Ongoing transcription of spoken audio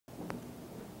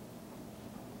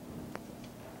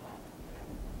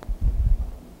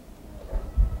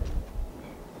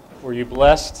Were you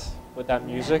blessed with that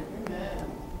music?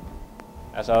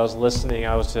 As I was listening,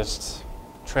 I was just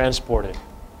transported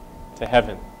to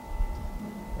heaven.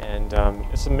 And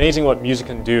it's amazing what music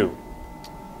can do.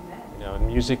 You know,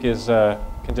 music is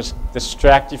can just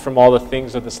distract you from all the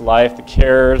things of this life, the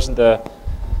cares, the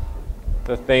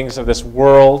things of this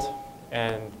world,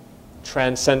 and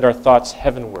transcend our thoughts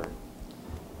heavenward.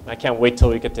 And I can't wait till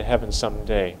we get to heaven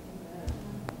someday.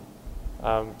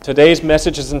 Today's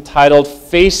message is entitled,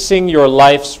 Facing Your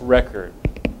Life's Record.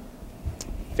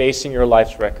 Facing Your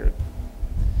Life's Record.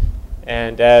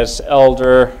 And as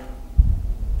Elder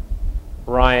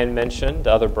Brian mentioned,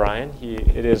 the other Brian,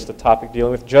 it is the topic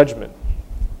dealing with judgment.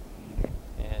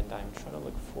 And I'm trying to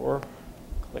look for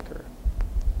a clicker.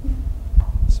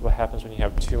 This is what happens when you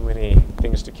have too many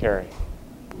things to carry.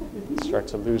 You start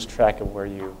to lose track of where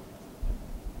you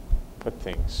put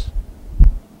things.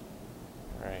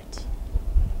 All right.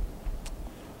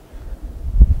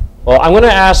 Well, I'm going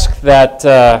to ask that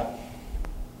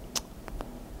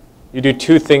you do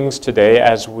two things today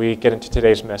as we get into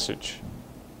today's message.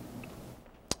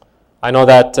 I know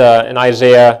that in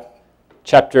Isaiah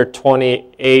chapter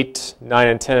 28, 9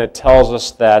 and 10, it tells us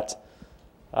that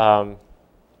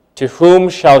to whom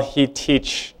shall he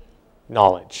teach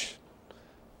knowledge?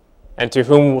 And to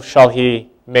whom shall he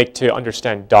make to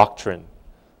understand doctrine?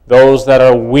 Those that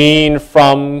are weaned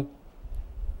from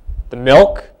the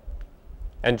milk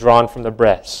and drawn from the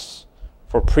breasts.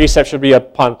 For precept should be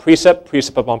upon precept,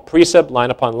 precept upon precept, line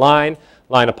upon line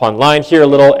upon line, here a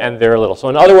little and there a little. So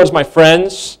in other words, my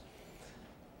friends,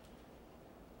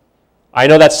 I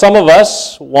know that some of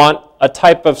us want a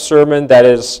type of sermon that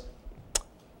is,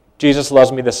 Jesus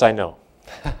loves me, this I know.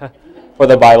 For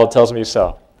the Bible tells me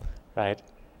so. Right?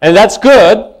 And that's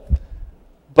good,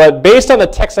 but based on the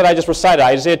text that I just recited,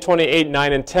 Isaiah 28,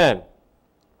 9 and 10,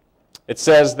 it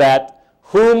says that,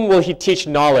 whom will he teach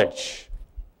knowledge?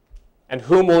 And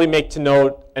whom will he make to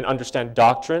know and understand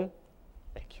doctrine?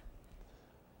 Thank you.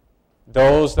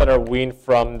 Those that are weaned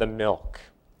from the milk.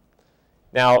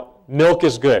 Now, milk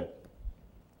is good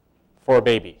for a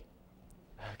baby.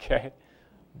 Okay?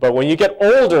 But when you get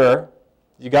older,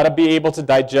 you got to be able to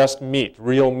digest meat,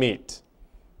 real meat.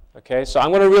 Okay? So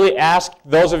I'm going to really ask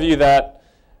those of you that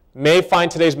may find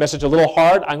today's message a little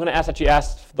hard, I'm going to ask that you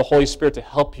ask the Holy Spirit to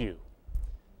help you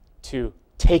to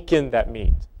take in that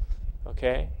meat.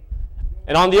 Okay?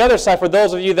 And on the other side, for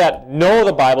those of you that know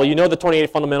the Bible, you know the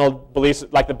 28 fundamental beliefs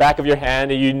like the back of your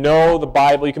hand, and you know the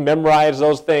Bible, you can memorize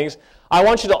those things, I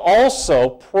want you to also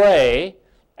pray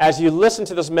as you listen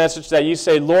to this message that you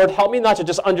say, Lord, help me not to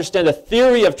just understand the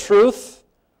theory of truth,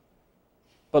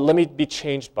 but let me be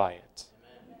changed by it.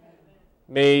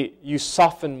 May you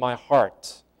soften my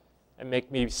heart and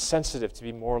make me sensitive to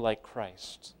be more like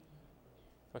Christ.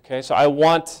 Okay, so I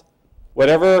want,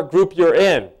 whatever group you're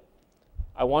in,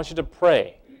 I want you to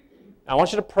pray. I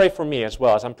want you to pray for me as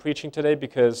well as I'm preaching today,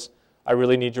 because I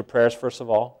really need your prayers, first of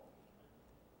all.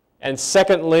 And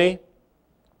secondly,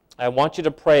 I want you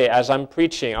to pray as I'm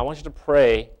preaching. I want you to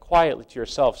pray quietly to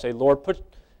yourself. Say, Lord, put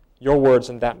your words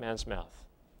in that man's mouth.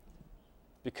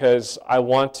 Because I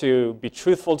want to be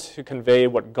truthful to convey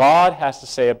what God has to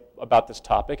say about this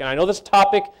topic. And I know this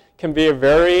topic can be a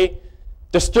very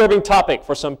disturbing topic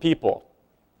for some people.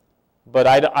 But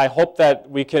I hope that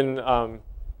we can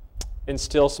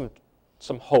instill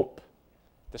some hope,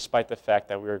 despite the fact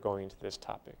that we are going into this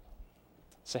topic.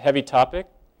 It's a heavy topic.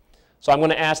 So I'm going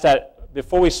to ask that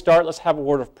before we start, let's have a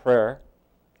word of prayer,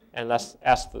 and let's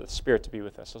ask the Spirit to be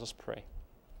with us. So let's pray.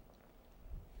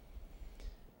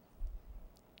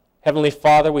 Heavenly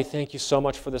Father, we thank you so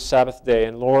much for this Sabbath day.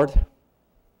 And Lord,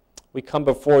 we come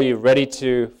before you ready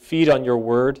to feed on your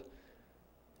word.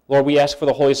 Lord, we ask for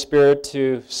the Holy Spirit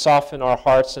to soften our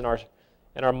hearts and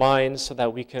our minds so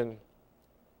that we can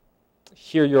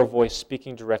hear your voice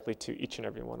speaking directly to each and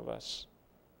every one of us,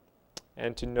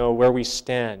 and to know where we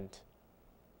stand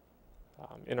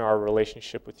in our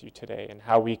relationship with you today and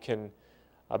how we can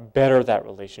better that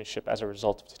relationship as a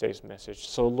result of today's message.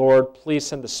 So Lord, please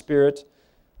send the Spirit,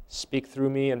 speak through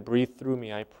me and breathe through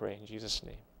me, I pray. In Jesus'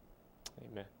 name,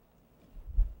 amen.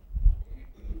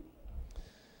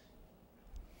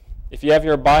 If you have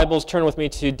your Bibles, turn with me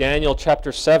to Daniel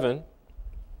chapter 7.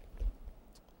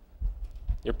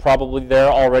 You're probably there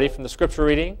already from the scripture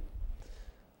reading.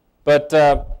 But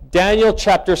Daniel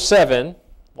chapter 7,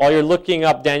 while you're looking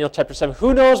up Daniel chapter 7,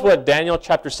 who knows what Daniel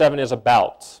chapter 7 is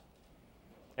about?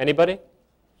 Anybody?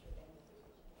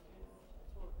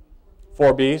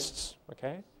 4 beasts,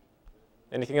 okay.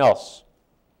 Anything else?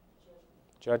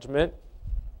 Judgment,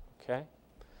 okay.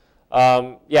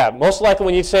 Yeah, most likely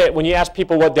when you ask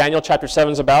people what Daniel chapter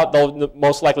 7 is about, they'll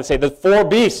most likely say the 4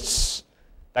 beasts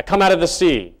that come out of the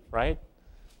sea, right?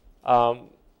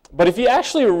 But if you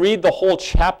actually read the whole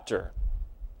chapter,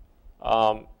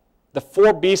 the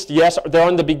four beasts, yes, they're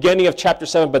on the beginning of chapter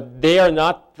 7, but they are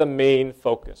not the main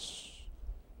focus.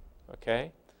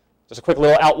 Okay? Just a quick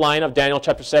little outline of Daniel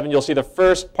chapter 7. You'll see the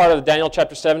first part of Daniel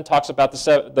chapter 7 talks about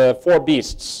the four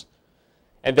beasts.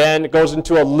 And then it goes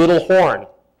into a little horn.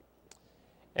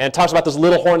 And it talks about this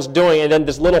little horn's doing, and then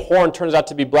this little horn turns out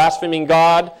to be blaspheming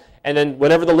God. And then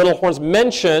whenever the little horn's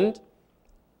mentioned,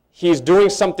 he's doing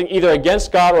something either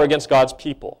against God or against God's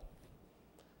people.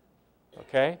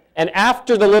 Okay? And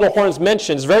after the little horn's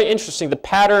mentioned, it's very interesting. The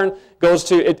pattern goes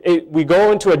to, we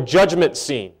go into a judgment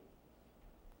scene.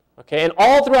 Okay? And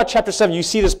all throughout chapter 7, you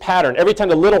see this pattern. Every time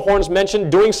the little horn's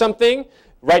mentioned doing something,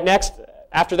 right next,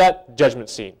 after that, judgment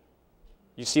scene.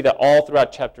 You see that all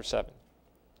throughout chapter 7.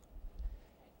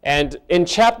 And in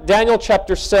Daniel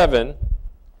chapter 7,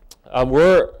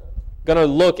 we're going to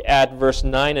look at verse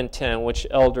 9 and 10, which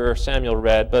Elder Samuel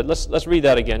read. But let's read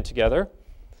that again together.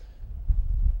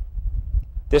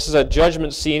 This is a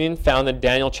judgment scene found in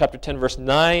Daniel chapter 10, verse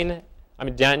 9.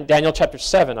 Daniel chapter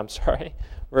 7,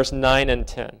 verse 9 and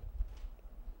 10.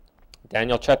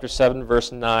 Daniel chapter 7,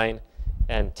 verse 9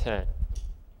 and 10.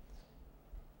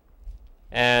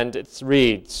 And it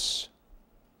reads,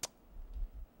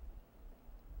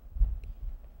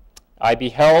 I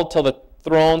beheld till the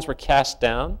thrones were cast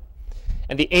down,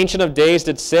 and the Ancient of Days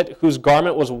did sit, whose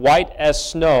garment was white as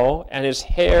snow, and his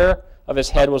hair of his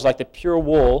head was like the pure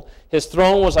wool. His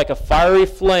throne was like a fiery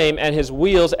flame, and his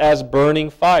wheels as burning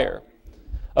fire.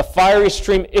 A fiery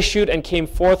stream issued and came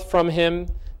forth from him.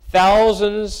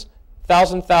 Thousands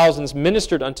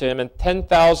ministered unto him, and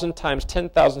 10,000 times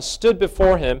 10,000 stood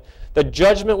before him. The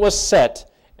judgment was set,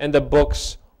 and the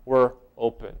books were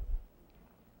open.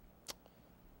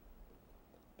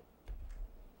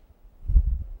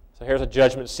 So here's a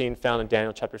judgment scene found in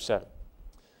Daniel chapter 7.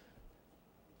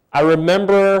 I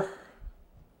remember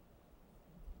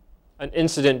an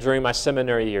incident during my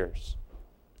seminary years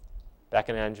back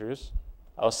in Andrews.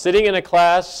 I was sitting in a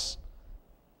class,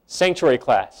 sanctuary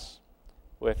class,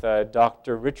 with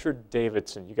Dr. Richard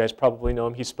Davidson. You guys probably know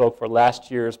him. He spoke for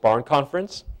last year's Barn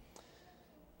Conference.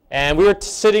 And we were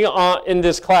sitting in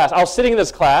this class. I was sitting in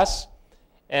this class,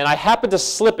 and I happened to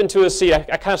slip into a seat. I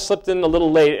kind of slipped in a little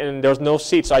late, and there was no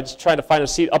seat, so I just tried to find a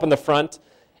seat up in the front,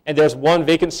 and there's one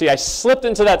vacant seat. I slipped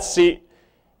into that seat,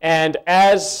 and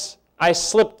as I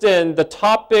slipped in, the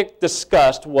topic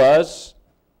discussed was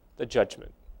the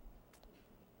judgment.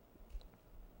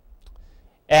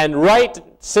 And right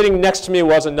sitting next to me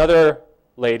was another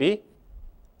lady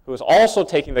who was also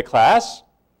taking the class.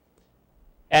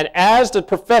 And as the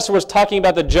professor was talking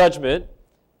about the judgment,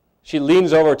 she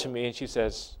leans over to me and she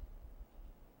says,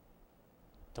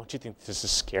 "Don't you think this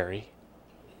is scary?"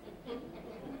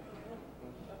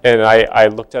 And I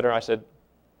looked at her and I said,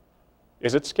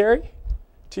 "Is it scary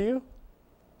to you?"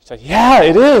 She said, "Yeah,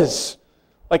 it is.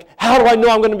 Like, how do I know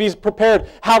I'm going to be prepared?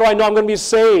 How do I know I'm going to be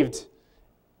saved?"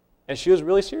 And she was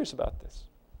really serious about this.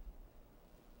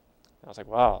 And I was like,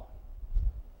 wow,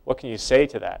 what can you say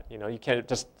to that? You know, you can't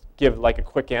just give like a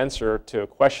quick answer to a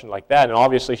question like that. And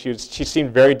obviously she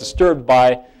seemed very disturbed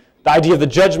by the idea of the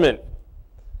judgment.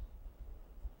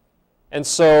 And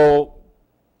so,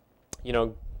 you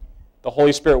know, the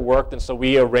Holy Spirit worked, and so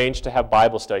we arranged to have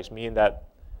Bible studies, me and that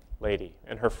lady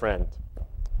and her friend.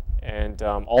 And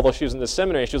although she was in the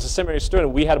seminary, she was a seminary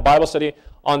student, we had a Bible study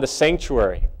on the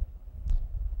sanctuary.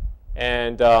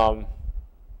 And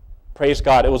praise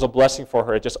God, it was a blessing for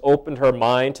her. It just opened her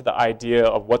mind to the idea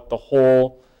of what the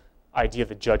whole idea of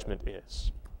the judgment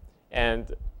is.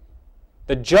 And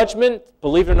the judgment,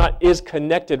 believe it or not, is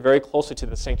connected very closely to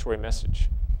the sanctuary message.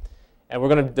 And we're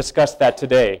going to discuss that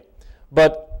today.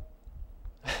 But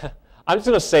I'm just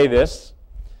going to say this.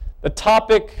 The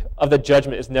topic of the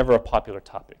judgment is never a popular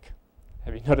topic.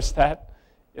 Have you noticed that?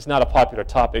 It's not a popular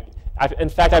topic. In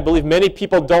fact, I believe many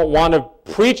people don't want to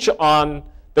preach on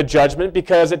the judgment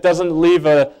because it doesn't leave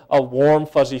a warm,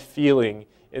 fuzzy feeling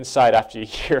inside after you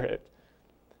hear it.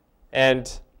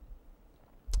 And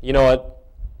you know what?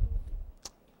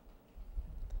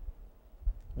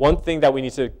 One thing that we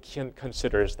need to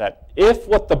consider is that if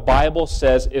what the Bible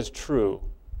says is true,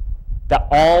 that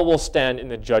all will stand in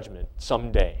the judgment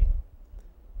someday.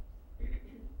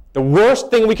 The worst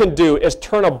thing we can do is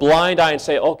turn a blind eye and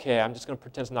say, okay, I'm just going to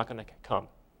pretend it's not going to come.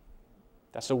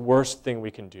 That's the worst thing we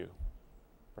can do,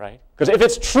 right? Because if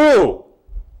it's true,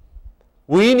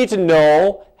 we need to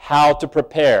know how to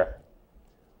prepare.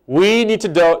 We need to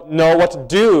know what to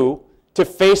do to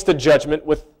face the judgment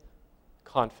with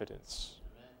confidence.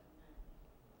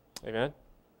 Amen?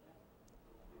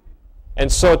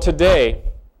 And so today,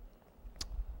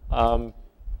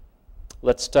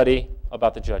 let's study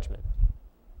about the judgment.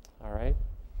 All right?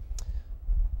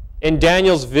 In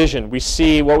Daniel's vision, we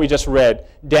see what we just read.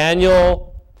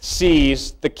 Daniel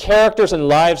sees the characters and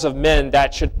lives of men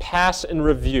that should pass in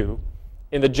review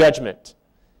in the judgment.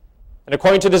 And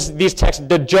according to these texts,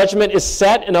 the judgment is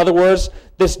set. In other words,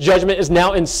 this judgment is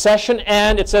now in session,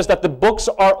 and it says that the books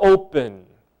are open.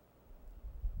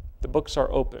 The books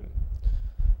are open.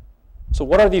 So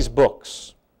what are these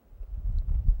books?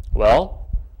 Well,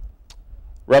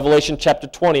 Revelation chapter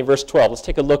 20, verse 12. Let's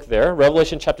take a look there.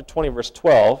 Revelation chapter 20, verse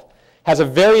 12 has a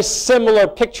very similar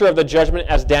picture of the judgment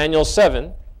as Daniel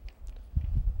 7,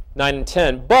 9 and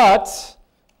 10. But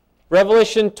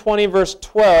Revelation 20, verse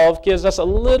 12 gives us a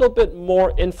little bit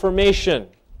more information.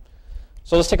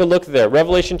 So let's take a look there.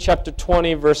 Revelation chapter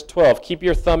 20, verse 12. Keep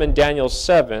your thumb in Daniel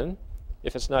 7,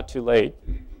 if it's not too late.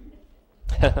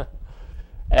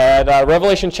 And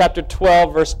Revelation chapter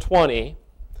 12, verse 20.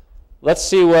 Let's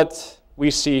see what we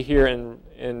see here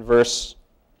in verse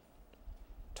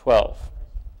 12.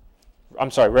 I'm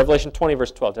sorry, Revelation 20,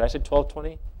 verse 12. Did I say 12,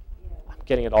 20? I'm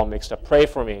getting it all mixed up. Pray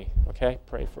for me, okay?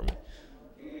 Pray for me.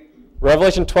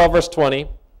 Revelation 12, verse 20.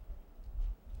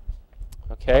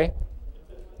 Okay?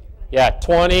 Yeah,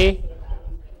 20.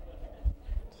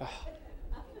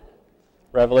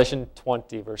 Revelation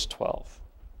 20, verse 12.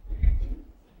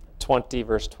 20,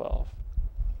 verse 12.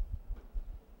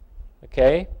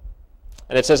 Okay?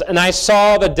 And it says, "And I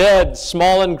saw the dead,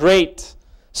 small and great,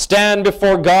 stand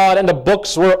before God, and the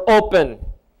books were open.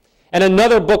 And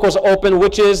another book was open,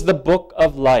 which is the book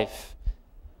of life.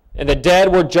 And the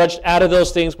dead were judged out of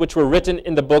those things which were written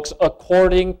in the books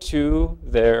according to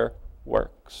their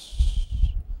works."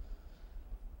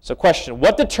 So question,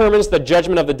 what determines the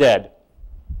judgment of the dead?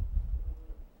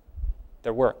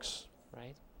 Their works,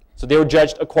 right? So they were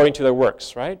judged according to their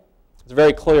works, right? It's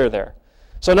very clear there.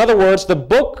 So in other words, the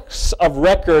books of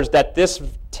records that this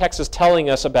text is telling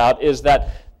us about is that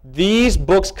these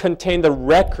books contain the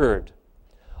record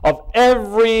of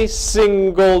every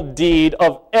single deed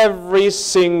of every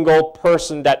single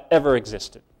person that ever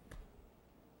existed.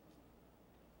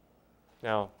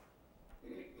 Now,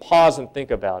 pause and think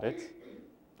about it.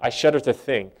 I shudder to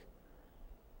think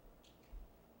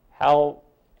how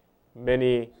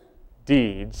many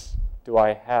deeds do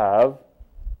I have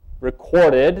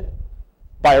recorded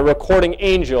by a recording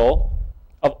angel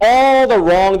of all the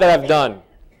wrong that I've done.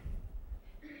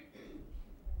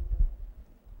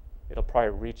 It'll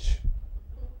probably reach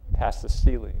past the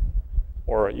ceiling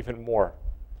or even more,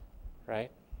 right?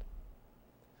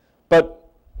 But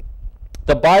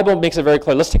the Bible makes it very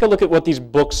clear. Let's take a look at what these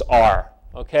books are,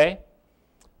 okay?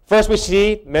 First we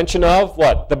see mention of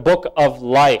what? The book of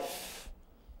life,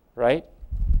 right?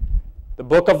 The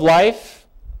book of life.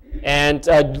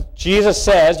 And Jesus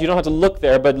says, you don't have to look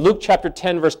there, but Luke chapter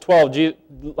 10, verse 12,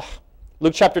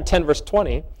 Luke chapter 10, verse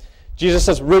 20, Jesus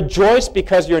says, "Rejoice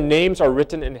because your names are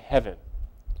written in heaven."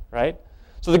 Right?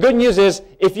 So the good news is,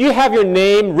 if you have your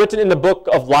name written in the book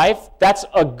of life, that's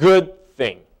a good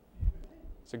thing.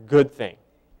 It's a good thing.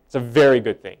 It's a very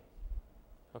good thing.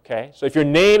 Okay? So if your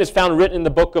name is found written in the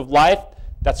book of life,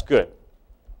 that's good.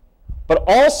 But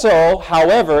also,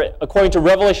 however, according to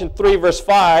Revelation 3, verse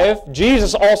 5,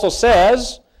 Jesus also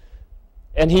says,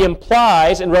 and he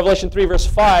implies in Revelation 3, verse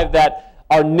 5, that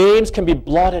our names can be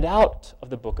blotted out of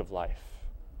the book of life.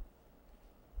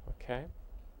 Okay?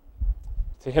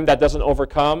 To him that doesn't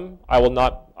overcome, I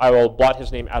will blot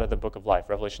his name out of the book of life.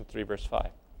 Revelation 3, verse 5.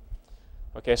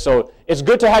 Okay, so it's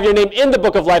good to have your name in the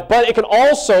book of life, but it can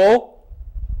also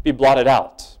be blotted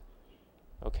out.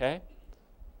 Okay?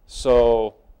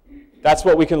 So that's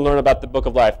what we can learn about the book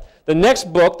of life. The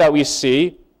next book that we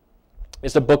see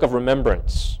is the book of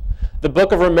remembrance. The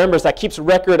book of remembrance that keeps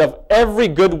record of every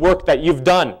good work that you've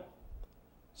done.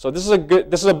 So this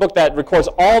is a book that records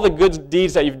all the good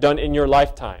deeds that you've done in your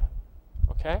lifetime.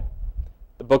 Okay?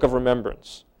 The book of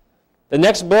remembrance. The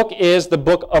next book is the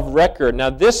book of record.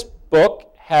 Now this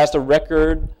book has the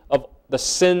record of the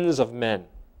sins of men.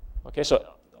 Okay, so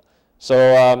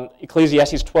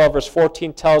Ecclesiastes 12, verse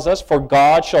 14 tells us, "For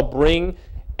God shall bring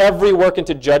every work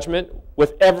into judgment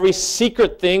with every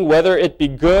secret thing, whether it be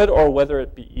good or whether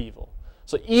it be evil."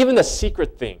 So even the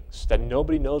secret things that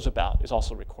nobody knows about is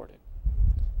also recorded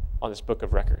on this book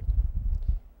of record.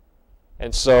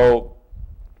 And so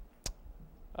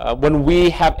when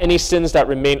we have any sins that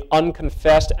remain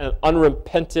unconfessed and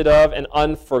unrepented of and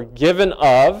unforgiven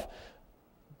of,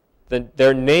 then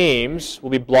their names will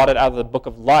be blotted out of the book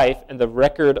of life, and the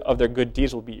record of their good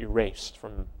deeds will be erased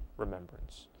from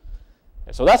remembrance.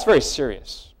 And so that's very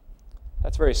serious.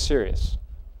 That's very serious.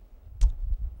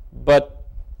 But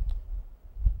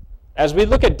as we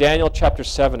look at Daniel chapter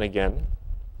 7 again,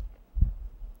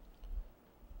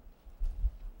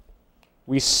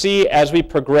 we see as we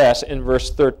progress in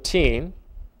verse 13,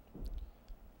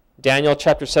 Daniel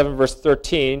chapter 7, verse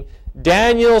 13,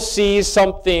 Daniel sees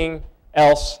something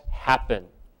else happen.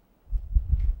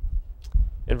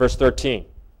 In verse 13,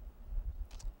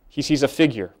 he sees a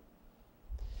figure.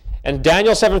 And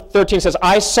Daniel 7:13 says,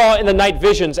 I saw in the night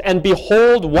visions, and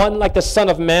behold, one like the Son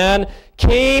of Man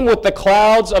came with the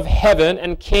clouds of heaven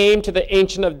and came to the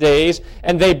Ancient of Days,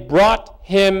 and they brought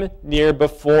him near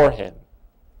before him.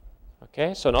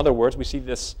 Okay, so in other words, we see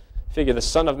this figure, the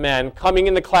Son of Man, coming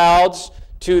in the clouds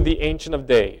to the Ancient of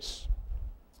Days.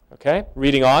 Okay,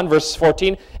 reading on, verse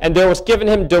 14, and there was given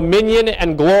him dominion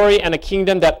and glory and a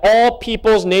kingdom that all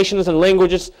peoples, nations, and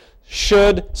languages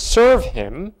should serve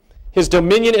him. His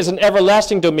dominion is an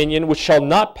everlasting dominion which shall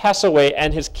not pass away,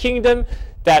 and his kingdom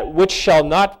that which shall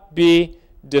not be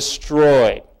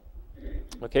destroyed.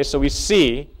 Okay, so we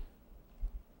see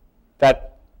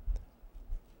that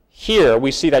here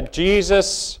we see that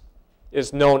Jesus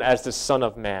is known as the Son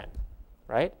of Man,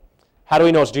 right? How do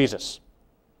we know it's Jesus?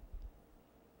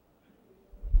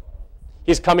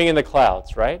 He's coming in the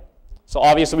clouds, right? So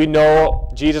obviously we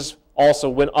know Jesus also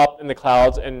went up in the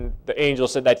clouds, and the angel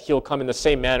said that he'll come in the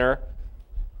same manner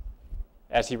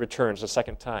as he returns the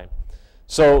second time.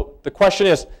 So the question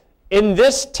is, in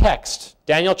this text,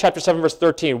 Daniel chapter 7, verse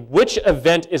 13, which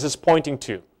event is this pointing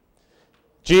to?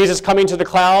 Jesus coming to the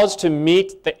clouds to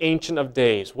meet the Ancient of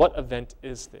Days. What event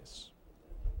is this?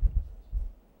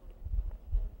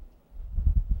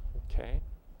 Okay.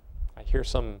 I hear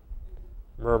some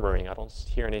murmuring. I don't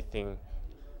hear anything.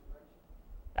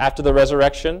 After the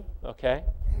resurrection? Okay.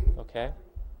 Okay.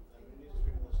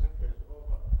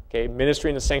 Okay, ministry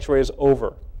in the sanctuary is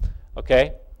over.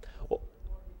 Okay. Well,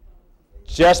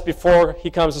 just before he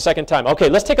comes the second time. Okay,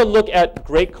 let's take a look at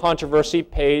Great Controversy,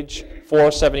 page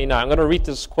 479. I'm going to read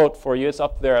this quote for you. It's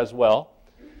up there as well.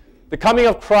 The coming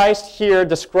of Christ here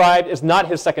described is not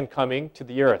his second coming to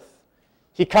the earth.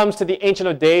 He comes to the Ancient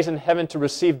of Days in heaven to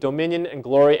receive dominion and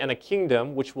glory and a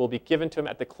kingdom which will be given to him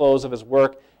at the close of his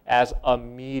work as a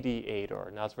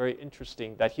mediator. Now it's very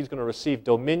interesting that he's going to receive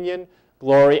dominion,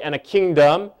 glory, and a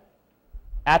kingdom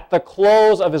at the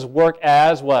close of his work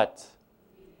as what?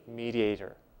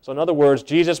 Mediator. So in other words,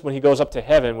 Jesus, when he goes up to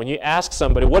heaven, when you ask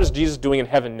somebody, what is Jesus doing in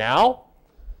heaven now?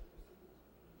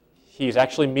 He's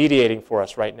actually mediating for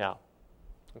us right now.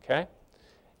 Okay?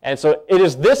 And so it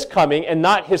is this coming and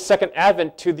not his second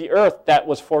advent to the earth that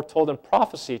was foretold in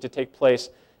prophecy to take place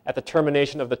at the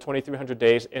termination of the 2300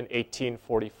 days in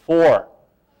 1844.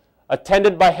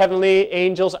 Attended by heavenly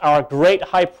angels, our great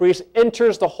high priest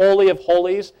enters the Holy of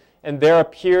Holies and there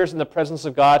appears in the presence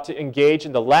of God to engage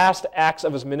in the last acts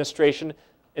of his ministration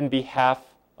in behalf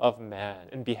of man,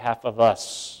 in behalf of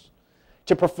us,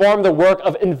 to perform the work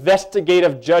of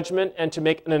investigative judgment and to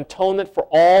make an atonement for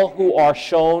all who are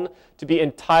shown to be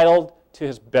entitled to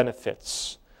his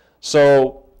benefits.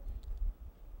 So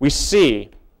we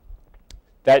see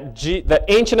that the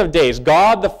Ancient of Days,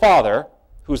 God the Father,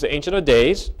 who's the Ancient of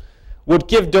Days, would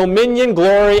give dominion,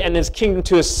 glory, and his kingdom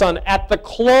to his Son at the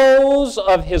close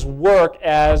of his work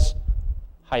as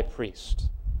high priest.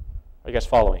 Are you guys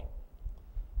following?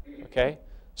 Okay?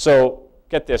 So,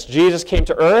 get this. Jesus came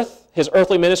to earth. His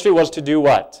earthly ministry was to do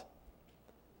what?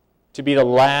 To be the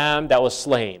lamb that was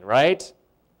slain, right?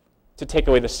 To take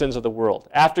away the sins of the world.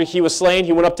 After he was slain,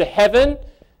 he went up to heaven,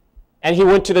 and he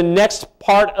went to the next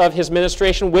part of his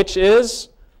ministration, which is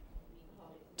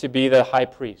to be the high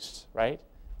priest, right?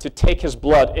 To take his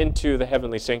blood into the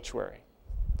heavenly sanctuary,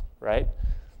 right?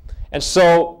 And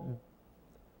so,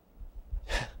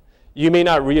 you may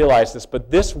not realize this, but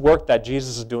this work that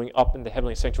Jesus is doing up in the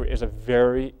heavenly sanctuary is a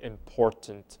very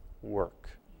important work.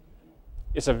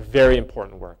 It's a very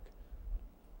important work.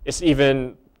 It's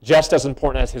even just as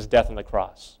important as his death on the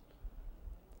cross.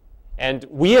 And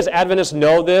we as Adventists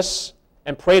know this,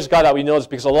 and praise God that we know this,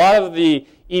 because a lot of the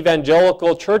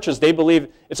evangelical churches, they believe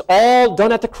it's all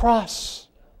done at the cross.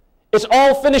 It's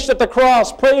all finished at the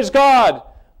cross. Praise God.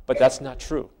 But that's not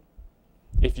true.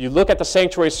 If you look at the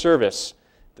sanctuary service,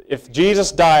 if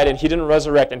Jesus died and he didn't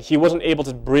resurrect and he wasn't able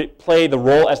to play the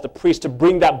role as the priest to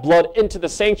bring that blood into the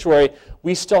sanctuary,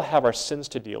 we still have our sins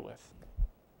to deal with.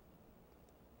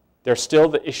 There's still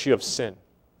the issue of sin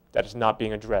that is not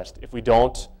being addressed if we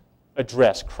don't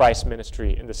address Christ's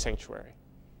ministry in the sanctuary.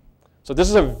 So this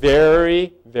is a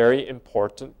very, very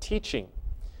important teaching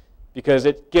because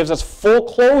it gives us full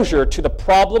closure to the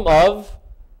problem of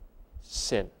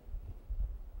sin.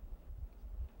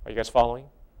 Are you guys following?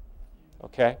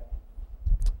 Okay.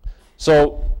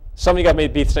 So some of you guys may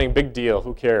be saying, big deal,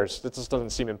 who cares? This just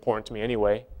doesn't seem important to me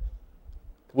anyway.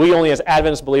 We only as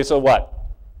Adventists believe, so what?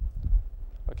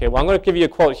 Okay, well, I'm going to give you a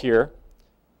quote here.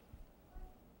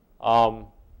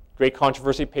 Great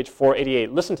Controversy, page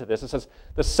 488. Listen to this. It says,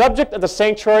 the subject of the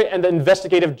sanctuary and the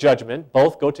investigative judgment,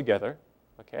 both go together,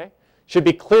 okay, should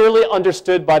be clearly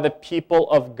understood by the people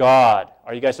of God.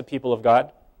 Are you guys the people of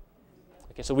God?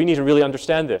 Okay, so we need to really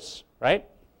understand this, right?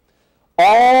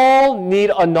 All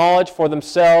need a knowledge for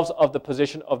themselves of the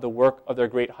position of the work of their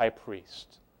great high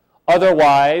priest.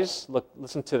 Otherwise,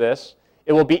 listen to this,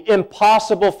 it will be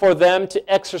impossible for them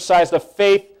to exercise the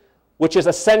faith which is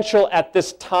essential at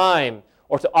this time,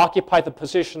 or to occupy the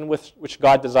position which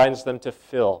God designs them to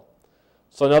fill.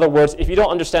 So in other words, if you don't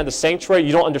understand the sanctuary,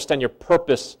 you don't understand your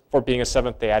purpose for being a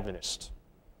Seventh-day Adventist.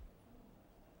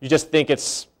 You just think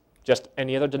it's just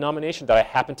any other denomination that I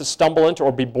happen to stumble into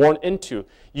or be born into.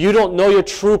 You don't know your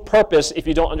true purpose if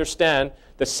you don't understand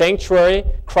the sanctuary,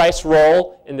 Christ's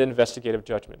role in the investigative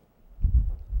judgment.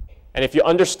 And if you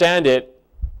understand it,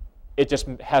 it just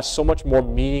has so much more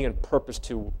meaning and purpose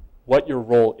to what your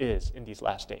role is in these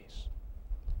last days.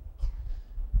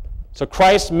 So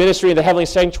Christ's ministry in the heavenly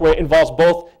sanctuary involves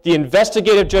both the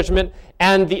investigative judgment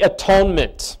and the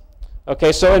atonement.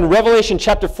 Okay, so in Revelation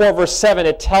chapter 4, verse 7,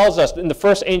 it tells us in the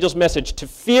first angel's message to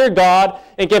fear God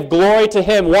and give glory to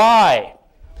Him. Why?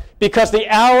 Because the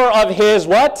hour of His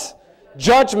what?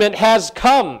 Judgment has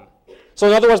come. So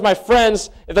in other words, my friends,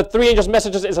 if the three angels'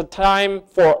 messages is a time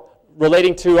for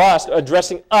relating to us,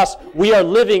 addressing us, we are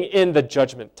living in the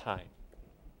judgment time.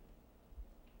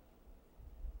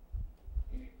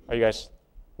 Are you guys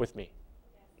with me?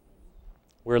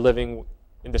 We're living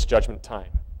in this judgment time.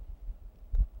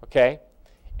 Okay?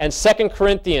 And 2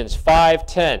 Corinthians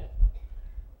 5:10.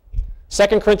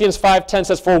 2 Corinthians 5:10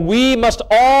 says, for we must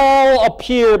all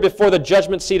appear before the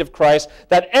judgment seat of Christ,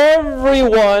 that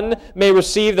everyone may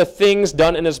receive the things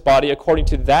done in his body according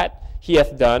to that he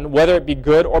hath done, whether it be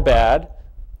good or bad.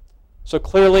 So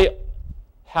clearly,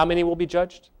 how many will be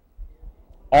judged?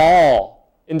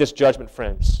 All in this judgment,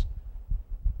 friends.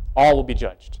 All will be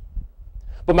judged.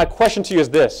 But my question to you is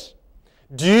this.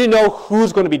 Do you know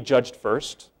who's going to be judged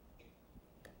first?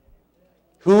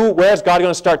 Where is God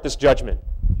going to start this judgment?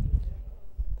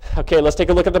 Okay, let's take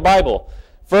a look at the Bible.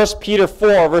 1 Peter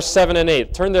 4, verse 7 and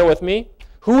 8. Turn there with me.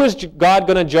 Who is God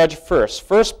going to judge first?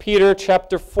 1 Peter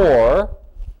chapter 4,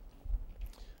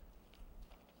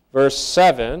 verse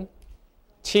 17.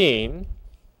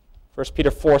 1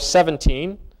 Peter 4,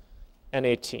 17 and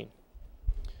 18.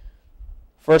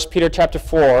 1 Peter chapter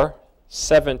 4,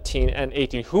 17 and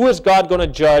 18. Who is God going to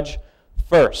judge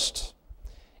first?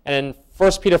 And in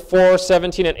 1 Peter 4,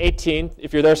 17 and 18,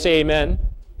 if you're there, say amen.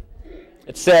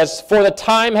 It says, for the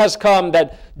time has come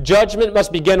that judgment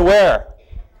must begin where?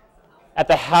 At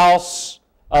the house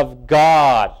of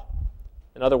God.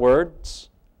 In other words,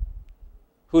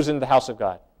 who's in the house of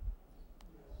God?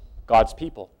 God's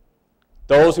people.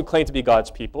 Those who claim to be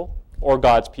God's people, or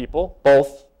God's people,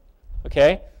 both.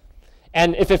 Okay?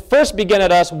 And if it first begin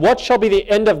at us, what shall be the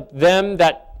end of them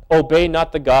that obey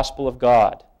not the gospel of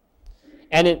God?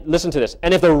 And listen to this.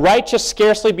 And if the righteous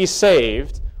scarcely be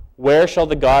saved, where shall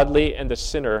the godly and the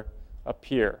sinner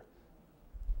appear?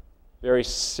 Very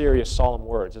serious, solemn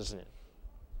words, isn't it?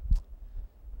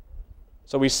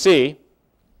 So we see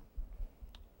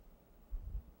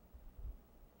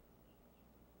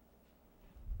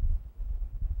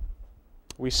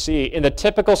in the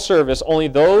typical service, only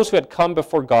those who had come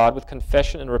before God with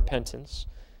confession and repentance,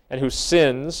 and whose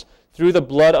sins, through the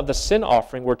blood of the sin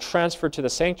offering, were transferred to the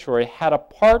sanctuary, had a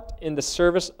part in the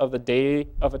service of the Day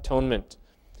of Atonement.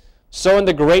 So in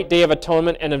the great Day of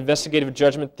Atonement and investigative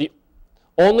judgment, the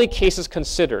only cases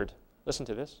considered, listen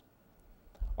to this,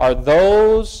 are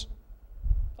those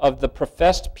of the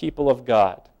professed people of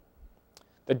God.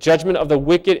 The judgment of the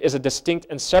wicked is a distinct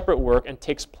and separate work and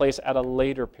takes place at a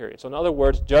later period. So in other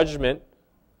words, judgment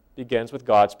begins with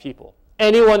God's people.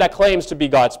 Anyone that claims to be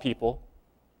God's people,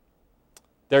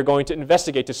 they're going to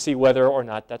investigate to see whether or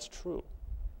not that's true.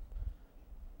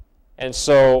 And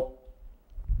so,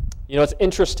 it's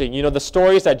interesting. The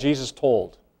stories that Jesus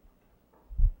told,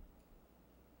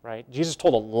 right? Jesus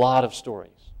told a lot of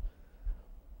stories.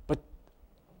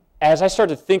 As I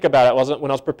started to think about it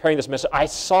when I was preparing this message, I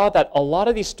saw that a lot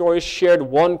of these stories shared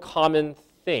one common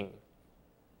thing.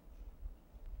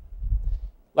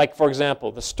 Like, for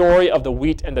example, the story of the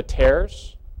wheat and the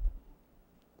tares.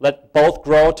 Let both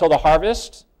grow till the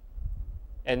harvest,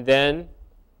 and then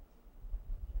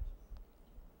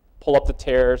pull up the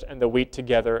tares and the wheat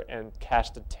together and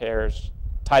cast the tares,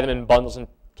 tie them in bundles and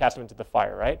cast them into the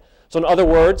fire, right? So in other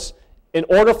words, in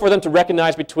order for them to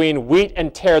recognize between wheat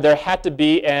and tare, there had to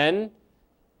be an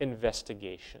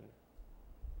investigation.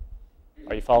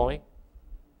 Are you following?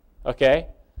 Okay?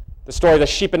 The story of the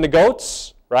sheep and the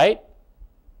goats, right?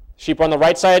 Sheep were on the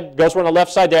right side, goats were on the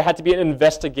left side. There had to be an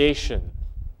investigation.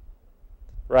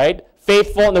 Right?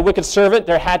 Faithful and the wicked servant,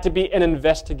 there had to be an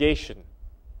investigation.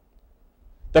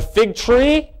 The fig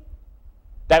tree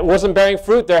that wasn't bearing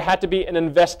fruit, there had to be an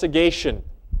investigation.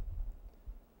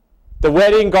 The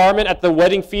wedding garment at the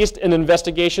wedding feast, an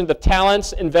investigation. The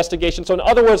talents, investigation. So in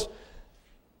other words,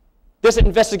 this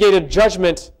investigative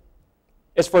judgment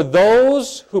is for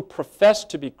those who profess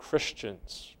to be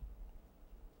Christians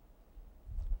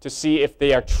to see if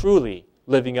they are truly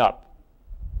living up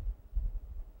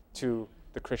to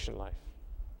the Christian life.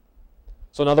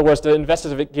 So in other words, the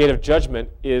investigative judgment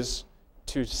is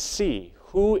to see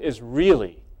who is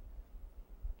really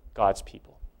God's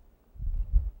people.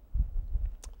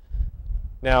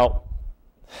 Now,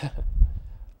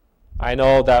 I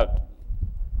know that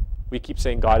we keep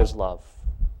saying God is love,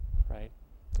 right?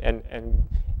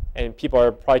 And people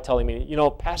are probably telling me, you know,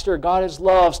 Pastor, God is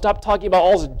love. Stop talking about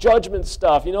all this judgment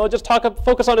stuff. You know, just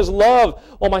focus on His love.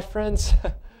 Well, my friends,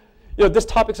 you know, this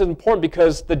topic is important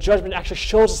because the judgment actually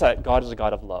shows us that God is a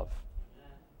God of love.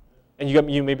 And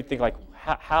you maybe think like,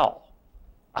 how?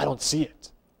 I don't see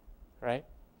it, right?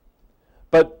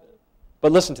 But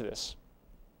listen to this.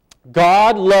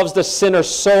 God loves the sinner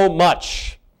so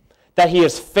much that He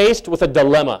is faced with a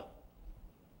dilemma.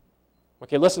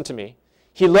 Okay, listen to me.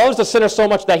 He loves the sinner so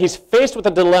much that He's faced with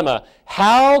a dilemma.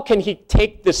 How can He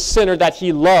take this sinner that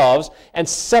He loves and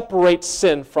separate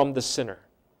sin from the sinner?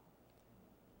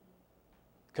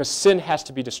 Because sin has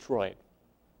to be destroyed.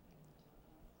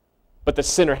 But the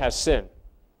sinner has sin.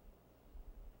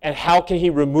 And how can He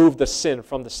remove the sin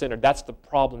from the sinner? That's the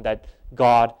problem that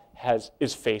God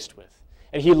is faced with.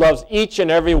 And He loves each and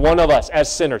every one of us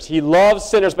as sinners. He loves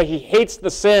sinners, but He hates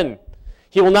the sin.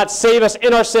 He will not save us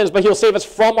in our sins, but He'll save us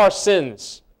from our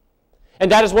sins. And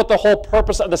that is what the whole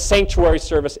purpose of the sanctuary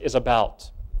service is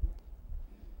about.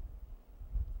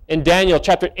 In Daniel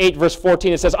chapter 8, verse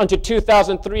 14, it says, "Unto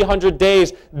 2,300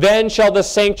 days, then shall the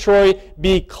sanctuary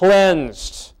be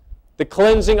cleansed." The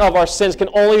cleansing of our sins can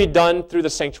only be done through the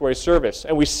sanctuary service.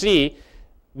 And we see,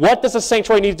 what does the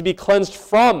sanctuary need to be cleansed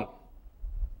from?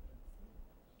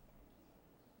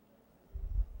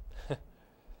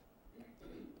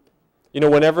 You know,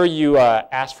 whenever you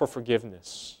ask for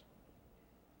forgiveness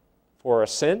for a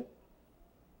sin,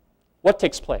 what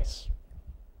takes place?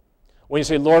 When you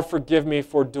say, "Lord, forgive me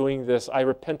for doing this. I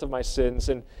repent of my sins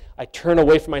and I turn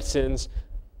away from my sins.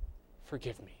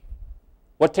 Forgive me."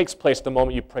 What takes place the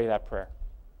moment you pray that prayer?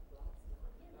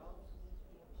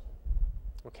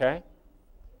 Okay?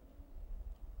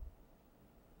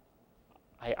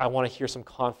 I want to hear some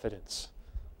confidence.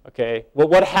 Okay? Well,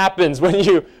 what happens when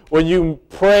you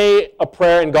pray a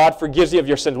prayer and God forgives you of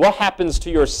your sins? What happens to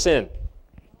your sin?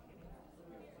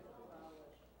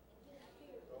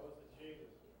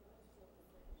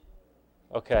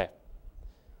 Okay.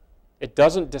 It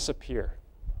doesn't disappear.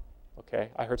 Okay?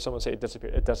 I heard someone say it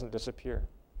disappeared. It doesn't disappear.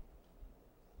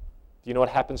 Do you know what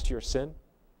happens to your sin?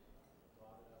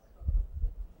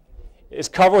 It's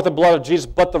covered with the blood of Jesus,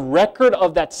 but the record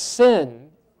of that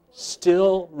sin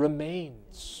still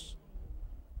remains.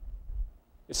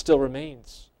 It still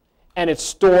remains. And it's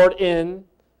stored in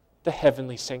the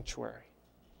heavenly sanctuary.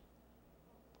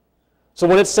 So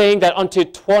when it's saying that unto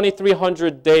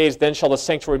 2,300 days then shall the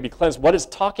sanctuary be cleansed, what it's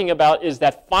talking about is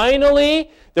that finally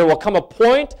there will come a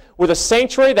point where the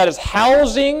sanctuary that is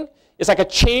housing, it's like a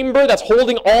chamber that's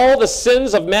holding all the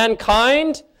sins of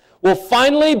mankind, will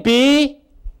finally be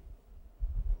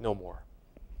no more.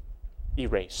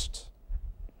 Erased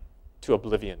to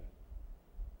oblivion.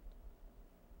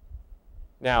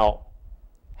 Now,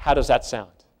 how does that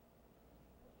sound?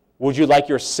 Would you like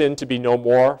your sin to be no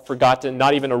more, forgotten,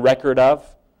 not even a record of?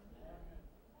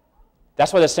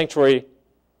 That's why the sanctuary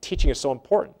teaching is so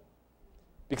important.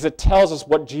 Because it tells us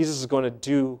what Jesus is going to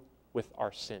do with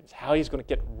our sins, how He's going to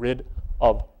get rid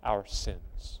of our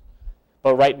sins.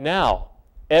 But right now,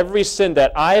 every sin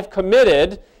that I have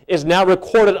committed is now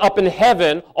recorded up in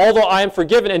heaven. Although I am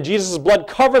forgiven and Jesus' blood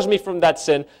covers me from that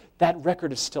sin, that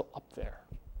record is still up there.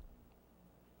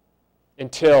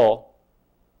 Until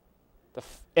the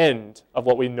end of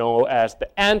what we know as the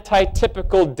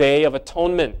antitypical Day of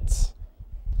Atonement.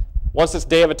 Once this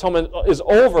Day of Atonement is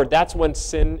over, that's when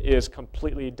sin is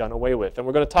completely done away with. And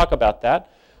we're going to talk about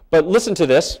that. But listen to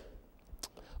this.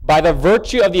 By the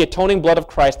virtue of the atoning blood of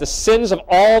Christ, the sins of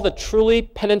all the truly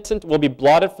penitent will be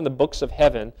blotted from the books of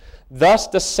heaven. Thus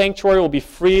the sanctuary will be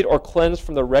freed or cleansed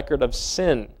from the record of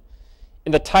sin.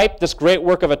 In the type, this great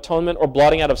work of atonement or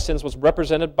blotting out of sins was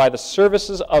represented by the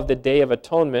services of the Day of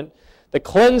Atonement, the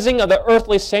cleansing of the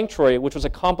earthly sanctuary, which was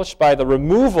accomplished by the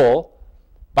removal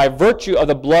by virtue of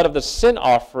the blood of the sin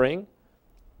offering,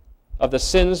 of the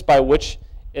sins by which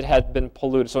it had been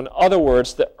polluted. So in other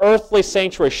words, the earthly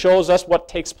sanctuary shows us what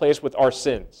takes place with our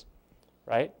sins,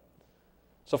 right?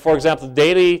 So for example, the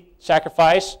daily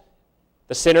sacrifice,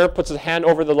 the sinner puts his hand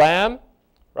over the lamb,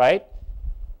 right?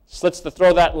 Slits the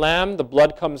throat of that lamb, the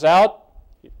blood comes out,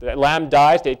 the lamb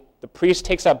dies, the priest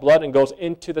takes that blood and goes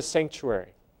into the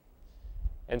sanctuary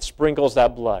and sprinkles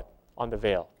that blood on the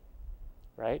veil,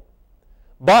 right?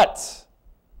 But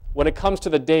when it comes to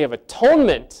the Day of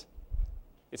Atonement,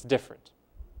 it's different.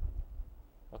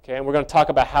 Okay, and we're going to talk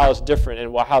about how it's different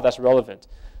and how that's relevant.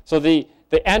 So the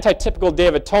antitypical Day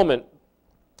of Atonement,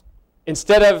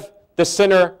 instead of the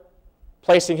sinner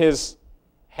placing his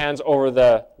hands over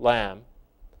the lamb,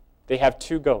 they have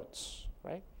two goats,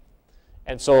 right?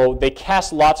 And so they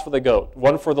cast lots for the goat,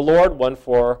 one for the Lord, one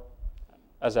for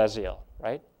Azazel,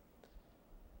 right?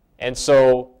 And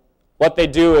so what they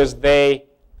do is they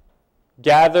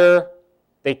kill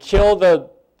the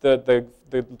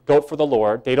goat for the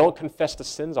Lord. They don't confess the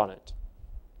sins on it.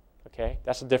 Okay?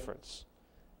 That's the difference.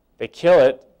 They kill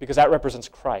it because that represents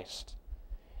Christ.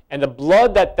 And the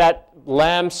blood that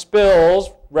lamb spills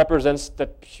represents the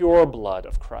pure blood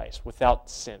of Christ without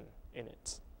sin in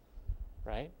it.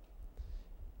 Right?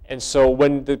 And so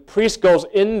when the priest goes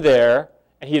in there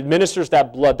and he administers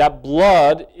that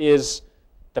blood is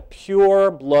the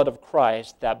pure blood of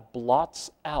Christ that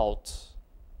blots out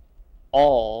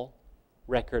all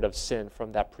record of sin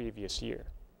from that previous year.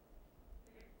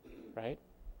 Right?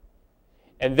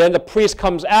 And then the priest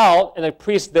comes out, and the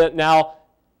priest then now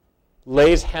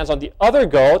lays hands on the other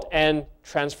goat and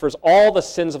transfers all the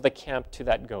sins of the camp to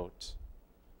that goat.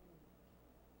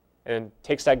 And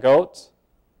takes that goat,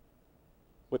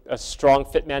 with a strong,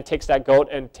 fit man takes that goat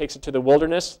and takes it to the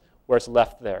wilderness where it's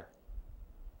left there.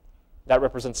 That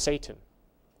represents Satan,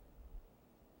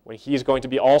 when he's going to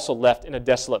be also left in a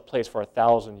desolate place for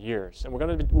 1,000 years. And we're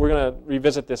going to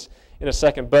revisit this in a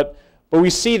second. But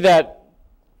we see that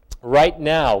right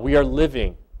now we are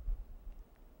living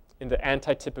in the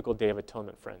antitypical Day of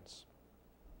Atonement, friends.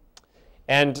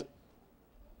 And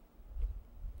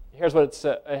here's what it's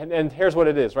and here's what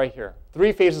it is right here.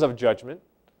 3 phases of judgment.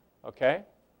 Okay?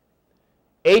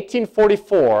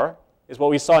 1844 is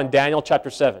what we saw in Daniel chapter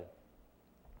 7.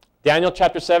 Daniel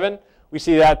chapter 7, we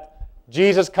see that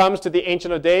Jesus comes to the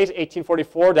Ancient of Days,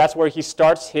 1844. That's where he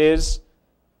starts his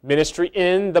ministry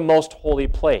in the most holy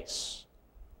place.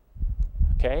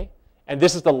 Okay? And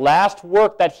this is the last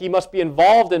work that he must be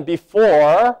involved in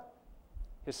before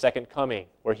his second coming,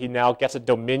 where he now gets a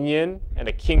dominion and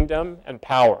a kingdom and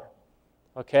power.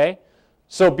 Okay?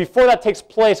 So before that takes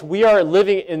place, we are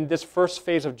living in this first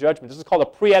phase of judgment. This is called a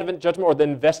pre-advent judgment or the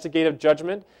investigative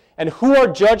judgment. And who are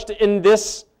judged in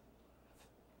this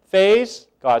phase?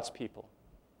 God's people.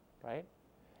 Right?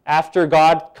 After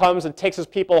God comes and takes his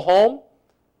people home,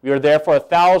 we are there for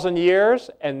 1,000 years,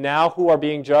 and now who are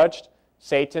being judged?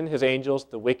 Satan, his angels,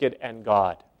 the wicked, and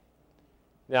God.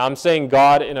 Now, I'm saying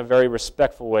God in a very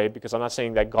respectful way because I'm not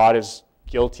saying that God is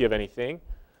guilty of anything.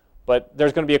 But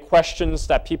there's going to be questions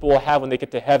that people will have when they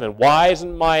get to heaven. Why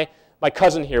isn't my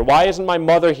cousin here? Why isn't my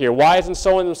mother here? Why isn't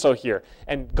so-and-so here?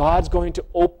 And God's going to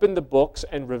open the books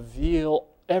and reveal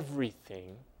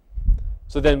everything.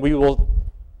 So then we will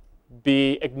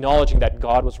be acknowledging that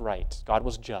God was right. God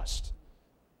was just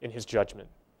in his judgment.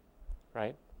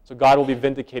 Right? So God will be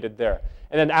vindicated there.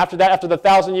 And then after that, after the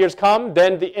 1,000 years come,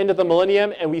 then the end of the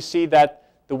millennium, and we see that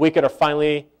the wicked are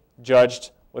finally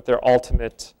judged with their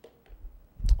ultimate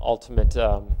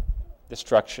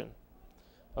destruction.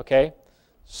 Okay?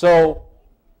 So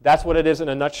that's what it is in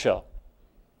a nutshell.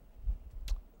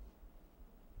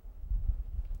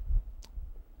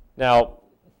 Now,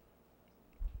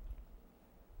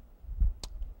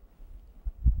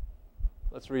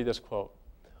 let's read this quote.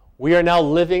 We are now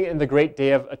living in the great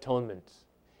Day of Atonement.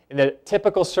 In the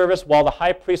typical service, while the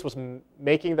high priest was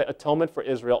making the atonement for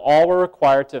Israel, all were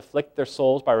required to afflict their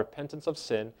souls by repentance of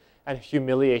sin and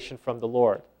humiliation from the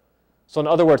Lord. So in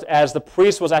other words, as the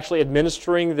priest was actually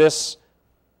administering this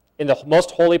in the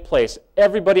most holy place,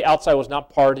 everybody outside was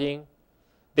not partying.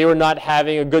 They were not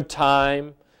having a good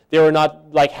time. They were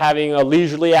not like having a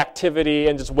leisurely activity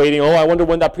and just waiting, oh, I wonder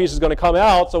when that priest is going to come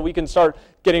out so we can start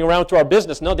getting around to our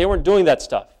business. No, they weren't doing that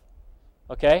stuff.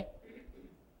 Okay?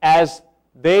 As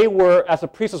the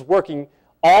priest was working,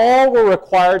 all were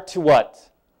required to what?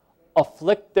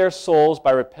 Afflict their souls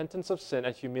by repentance of sin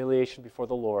and humiliation before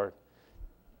the Lord.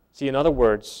 See, in other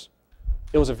words,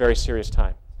 it was a very serious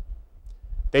time.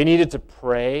 They needed to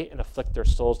pray and afflict their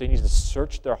souls. They needed to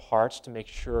search their hearts to make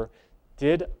sure,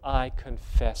 did I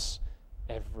confess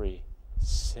every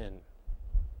sin?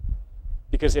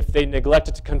 Because if they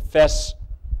neglected to confess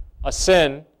a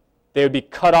sin, they would be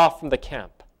cut off from the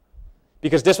camp.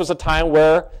 Because this was a time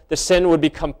where the sin would be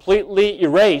completely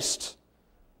erased,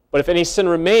 but if any sin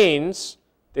remains,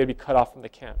 they would be cut off from the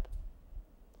camp.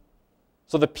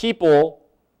 So the people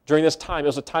during this time, it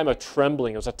was a time of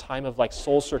trembling. It was a time of like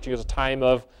soul searching. It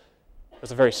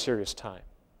was a very serious time.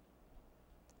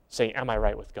 Saying, am I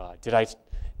right with God? Did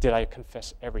I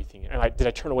confess everything? Did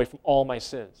I turn away from all my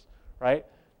sins? Right?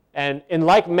 And in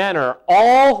like manner,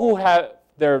 all who have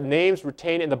their names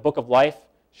retained in the book of life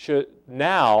should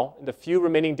now, in the few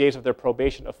remaining days of their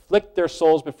probation, afflict their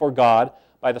souls before God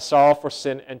by the sorrow for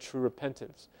sin and true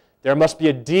repentance. There must be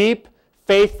a deep,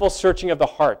 faithful searching of the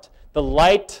heart. The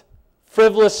light,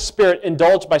 frivolous spirit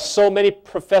indulged by so many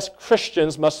professed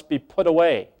Christians must be put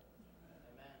away.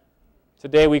 Amen.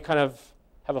 Today we kind of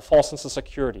have a false sense of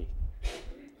security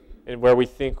in where we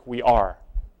think we are.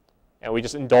 And we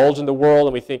just indulge in the world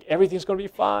and we think everything's going to be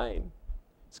fine.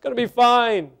 It's going to be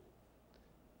fine.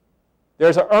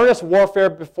 There's an earnest warfare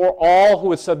before all who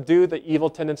would subdue the evil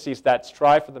tendencies that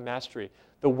strive for the mastery.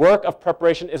 The work of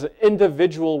preparation is an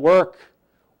individual work.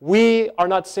 We are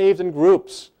not saved in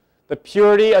groups. The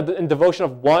purity and devotion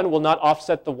of one will not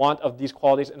offset the want of these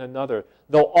qualities in another.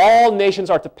 Though all nations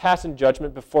are to pass in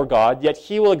judgment before God, yet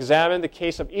he will examine the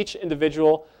case of each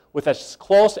individual with as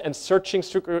close and searching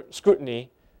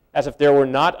scrutiny as if there were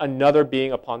not another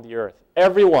being upon the earth.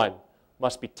 Everyone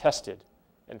must be tested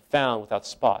and found without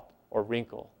spot or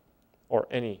wrinkle or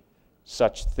any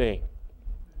such thing.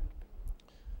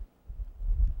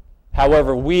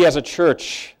 However, we as a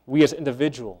church, we as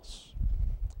individuals,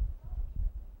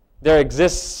 there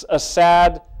exists a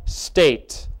sad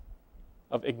state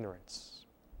of ignorance,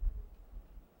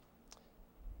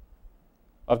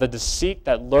 of the deceit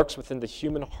that lurks within the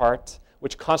human heart,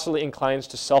 which constantly inclines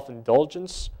to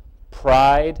self-indulgence,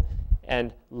 pride,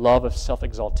 and love of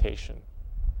self-exaltation,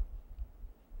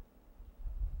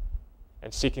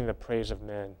 and seeking the praise of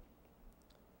men.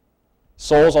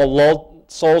 Souls are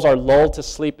lulled to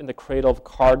sleep in the cradle of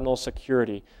cardinal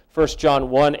security. 1 John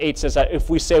 1:8 says that if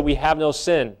we say we have no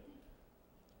sin,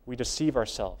 we deceive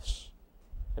ourselves,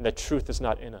 and the truth is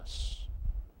not in us.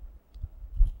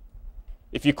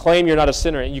 If you claim you're not a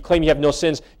sinner and you claim you have no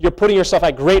sins, you're putting yourself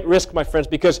at great risk, my friends,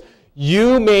 because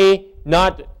you may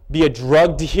not be a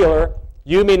drug dealer,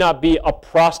 you may not be a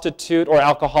prostitute or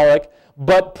alcoholic,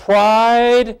 but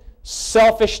pride,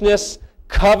 selfishness,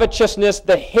 covetousness,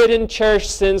 the hidden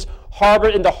cherished sins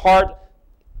harbored in the heart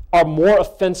are more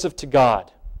offensive to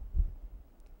God.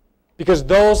 Because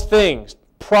those things,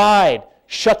 pride,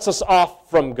 shuts us off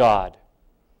from God.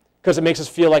 Because it makes us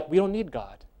feel like we don't need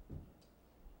God.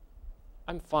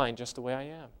 I'm fine just the way I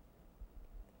am.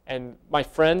 And my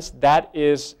friends, that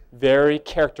is very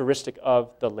characteristic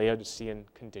of the Laodicean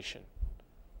condition.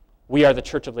 We are the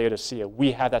church of Laodicea.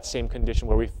 We have that same condition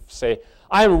where we say,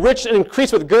 I am rich and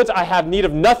increased with goods. I have need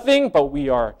of nothing, but we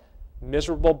are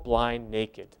miserable, blind,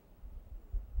 naked.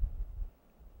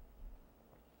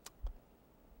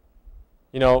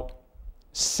 You know,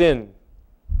 sin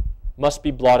must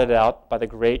be blotted out by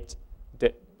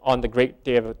on the great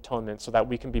day of atonement so that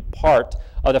we can be part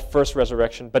of the first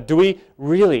resurrection. But do we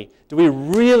really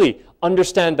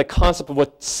understand the concept of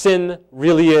what sin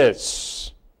really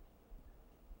is?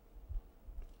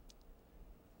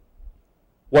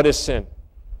 What is sin?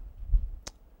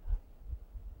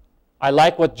 I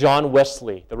like what John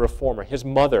Wesley, the reformer, his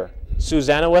mother,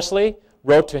 Susanna Wesley,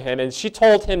 wrote to him, and she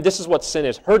told him this is what sin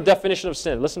is. Her definition of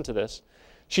sin, listen to this.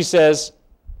 She says,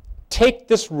 take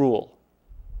this rule.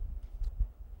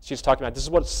 She's talking about this is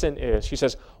what sin is. She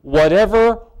says,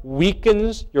 whatever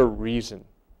weakens your reason,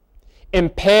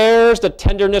 impairs the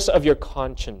tenderness of your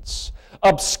conscience,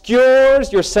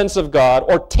 obscures your sense of God,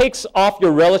 or takes off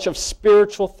your relish of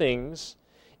spiritual things,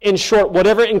 in short,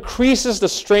 whatever increases the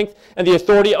strength and the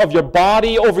authority of your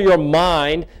body over your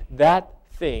mind, that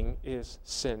thing is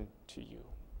sin to you.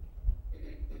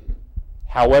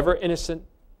 However innocent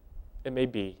it may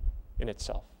be in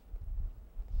itself.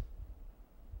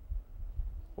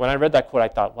 When I read that quote, I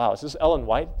thought, wow, is this Ellen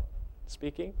White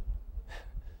speaking?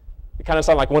 It kind of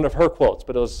sounded like one of her quotes,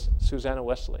 but it was Susanna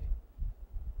Wesley,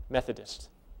 Methodist.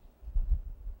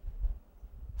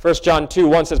 1 John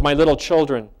 2:1 says, my little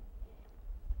children,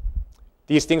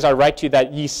 these things I write to you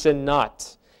that ye sin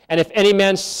not. And if any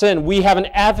man sin, we have an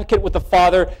advocate with the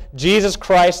Father, Jesus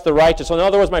Christ the righteous. So in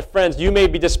other words, my friends, you may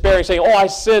be despairing, saying, oh, I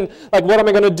sinned. Like, what am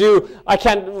I going to do? I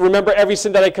can't remember every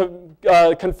sin that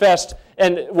I confessed.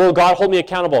 And will God hold me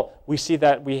accountable? We see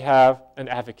that we have an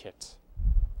advocate,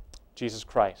 Jesus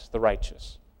Christ the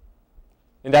righteous.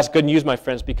 And that's good news, my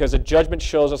friends, because the judgment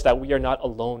shows us that we are not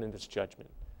alone in this judgment.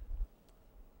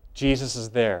 Jesus is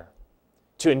there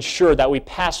to ensure that we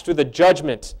pass through the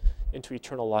judgment into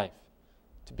eternal life,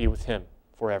 to be with him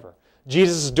forever.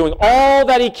 Jesus is doing all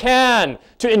that he can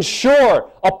to ensure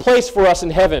a place for us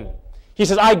in heaven. He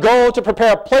says, I go to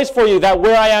prepare a place for you, that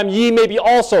where I am ye may be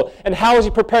also. And how is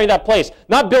he preparing that place?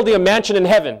 Not building a mansion in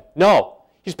heaven. No.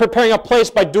 He's preparing a place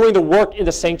by doing the work in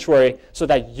the sanctuary so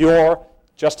that your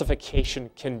justification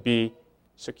can be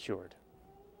secured.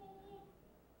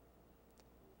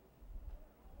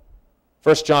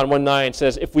 1 John 1:9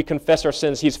 says, if we confess our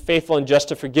sins, he's faithful and just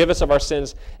to forgive us of our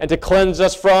sins and to cleanse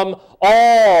us from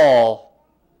all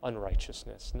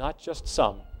unrighteousness. Not just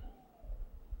some.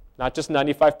 Not just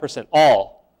 95%,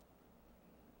 all.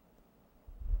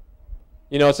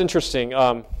 You know, it's interesting.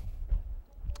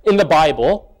 In the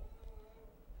Bible,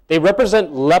 they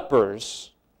represent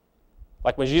lepers.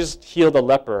 Like when Jesus healed a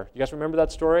leper. You guys remember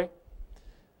that story?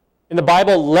 In the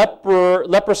Bible,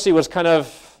 leprosy was kind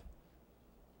of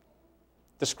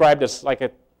described as like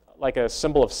a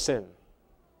symbol of sin.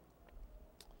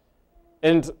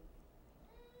 And,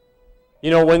 you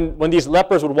know, when these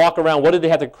lepers would walk around, what did they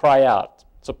have to cry out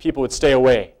so people would stay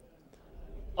away?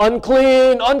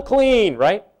 Unclean, unclean,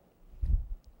 right?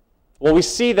 Well, we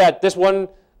see that this one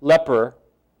leper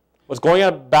was going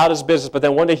about his business, but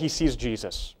then one day he sees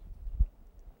Jesus.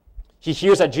 He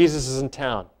hears that Jesus is in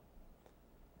town.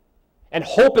 And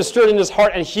hope is stirred in his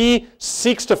heart, and he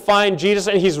seeks to find Jesus,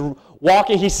 and he's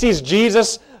walking. He sees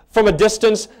Jesus from a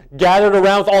distance, gathered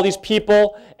around with all these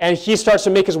people, and he starts to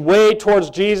make his way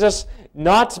towards Jesus,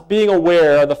 not being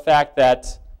aware of the fact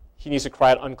that he needs to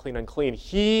cry out, unclean, unclean.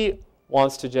 He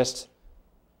wants to just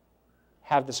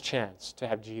have this chance to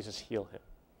have Jesus heal him,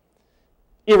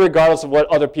 irregardless of what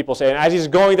other people say. And as he's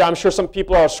going there, I'm sure some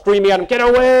people are screaming at him, get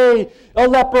away, a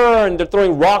leper, and they're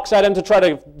throwing rocks at him to try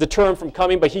to deter him from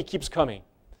coming, but he keeps coming.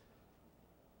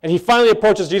 And he finally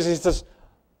approaches Jesus. He says,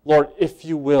 Lord, if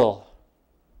you will,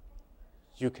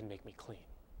 you can make me clean.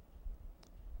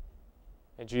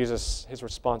 And Jesus, his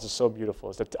response is so beautiful.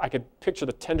 Is that I could picture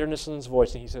the tenderness in his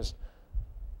voice, and he says,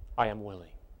 I am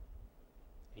willing.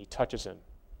 And he touches him.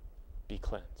 Be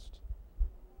cleansed.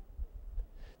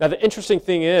 Now, the interesting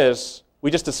thing is,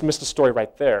 we just dismissed the story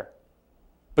right there.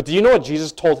 But do you know what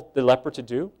Jesus told the leper to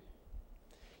do?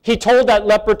 He told that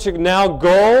leper to now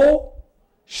go,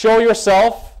 show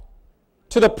yourself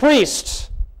to the priest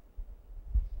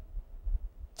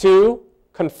to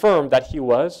confirm that he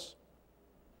was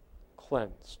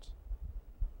cleansed.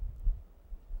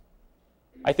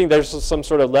 I think there's some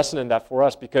sort of lesson in that for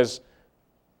us, because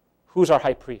who's our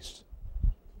high priest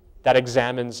that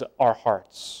examines our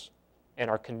hearts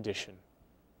and our condition?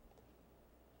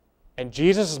 And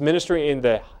Jesus is ministering in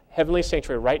the heavenly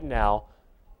sanctuary right now,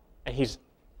 and he's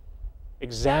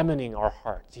examining our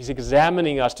hearts. He's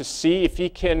examining us to see if he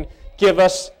can give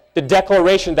us the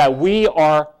declaration that we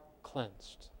are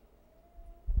cleansed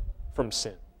from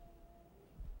sin.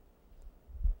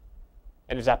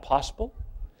 And is that possible?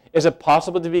 Is it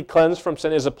possible to be cleansed from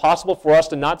sin? Is it possible for us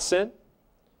to not sin?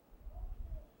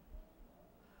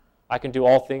 I can do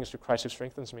all things through Christ who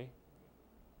strengthens me.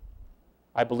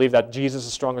 I believe that Jesus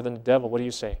is stronger than the devil. What do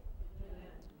you say?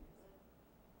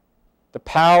 The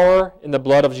power in the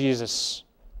blood of Jesus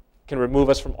can remove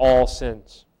us from all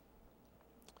sins.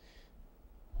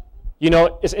 You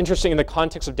know, it's interesting in the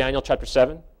context of Daniel chapter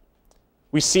 7.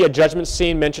 We see a judgment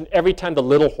scene mentioned every time the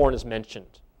little horn is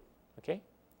mentioned. Okay?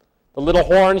 The little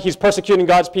horn, he's persecuting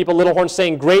God's people. Little horn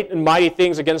saying great and mighty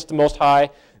things against the Most High.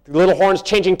 The little horn's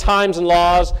changing times and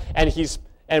laws,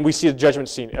 and we see the judgment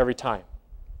scene every time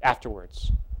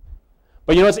afterwards.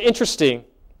 But you know what's interesting?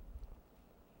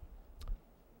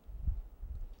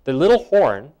 The little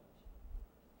horn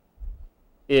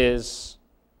is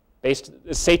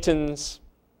Satan's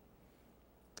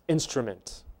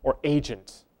instrument or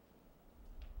agent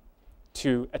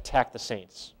to attack the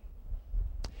saints.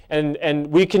 And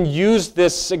we can use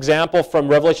this example from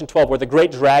Revelation 12, where the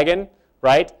great dragon,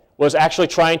 right, was actually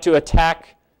trying to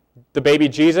attack the baby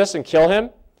Jesus and kill him.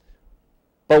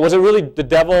 But was it really the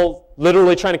devil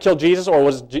literally trying to kill Jesus, or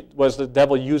was the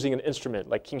devil using an instrument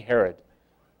like King Herod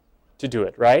to do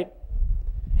it, right?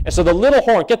 And so the little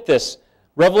horn, get this,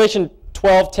 Revelation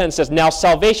 12:10 says, now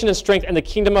salvation and strength and the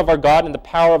kingdom of our God and the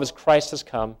power of his Christ has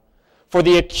come. For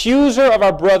the accuser of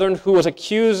our brethren who was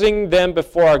accusing them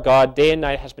before our God day and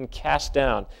night has been cast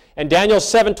down. And Daniel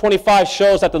 7:25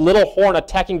 shows that the little horn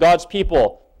attacking God's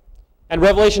people. And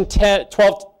Revelation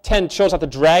 12:10 shows that the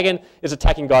dragon is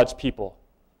attacking God's people.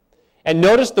 And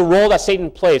notice the role that Satan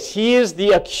plays. He is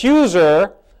the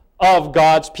accuser of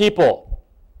God's people.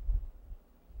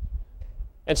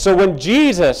 And so when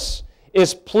Jesus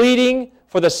is pleading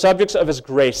for the subjects of his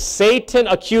grace. Satan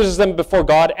accuses them before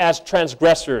God as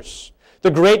transgressors. The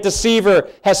great deceiver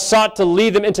has sought to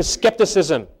lead them into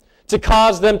skepticism, to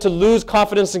cause them to lose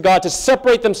confidence in God, to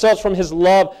separate themselves from his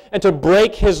love, and to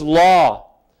break his law.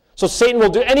 So Satan will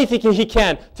do anything he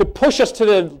can to push us to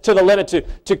the limit,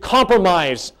 to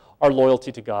compromise our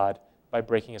loyalty to God by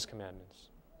breaking his commandments.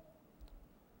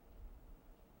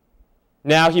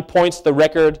 Now he points the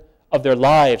record of their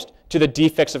lives to the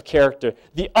defects of character,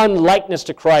 the unlikeness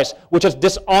to Christ, which has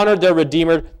dishonored their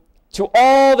Redeemer, to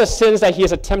all the sins that he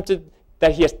has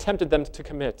tempted them to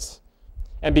commit.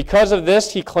 And because of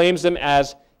this, he claims them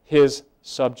as his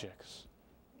subjects.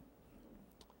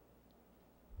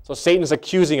 So Satan is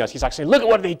accusing us. He's actually saying, look at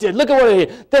what they did. Look at what they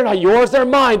did. They're not yours. They're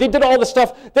mine. They did all this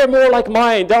stuff. They're more like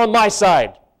mine. They're on my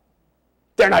side.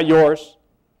 They're not yours.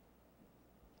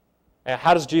 And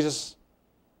how does Jesus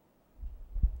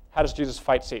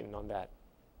fight Satan on that?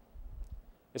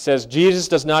 It says, Jesus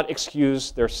does not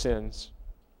excuse their sins,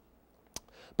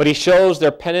 but he shows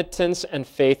their penitence and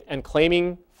faith, and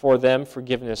claiming for them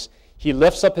forgiveness, he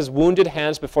lifts up his wounded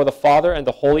hands before the Father and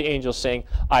the holy angels, saying,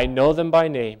 I know them by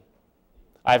name.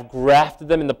 I have grafted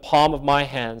them in the palm of my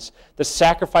hands. The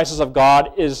sacrifices of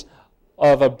God is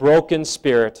of a broken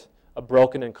spirit, a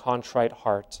broken and contrite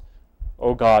heart.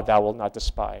 O God, thou wilt not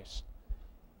despise.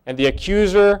 And the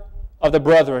accuser of the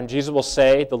brethren, Jesus will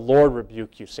say, the Lord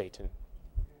rebuke you, Satan.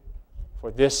 For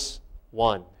this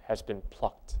one has been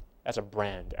plucked as a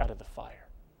brand out of the fire.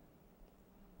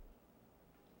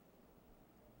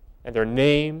 And their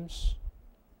names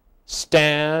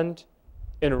stand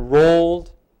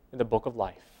enrolled in the book of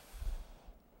life.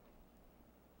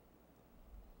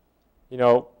 You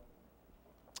know,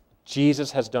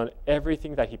 Jesus has done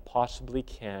everything that he possibly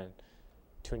can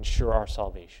to ensure our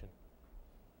salvation.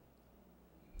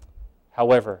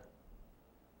 However,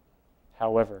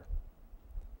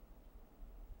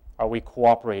 are we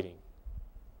cooperating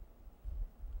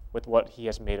with what he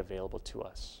has made available to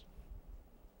us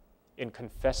in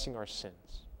confessing our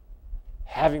sins,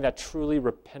 having that truly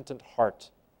repentant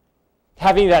heart,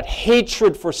 having that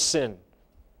hatred for sin,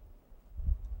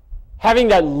 having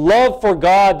that love for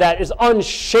God that is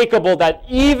unshakable, that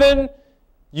even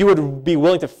you would be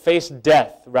willing to face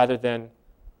death rather than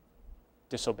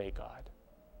disobey God?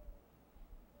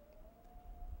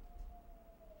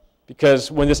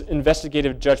 Because when this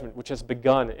investigative judgment, which has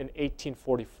begun in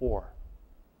 1844,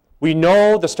 we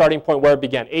know the starting point where it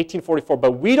began, 1844,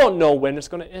 but we don't know when it's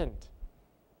going to end.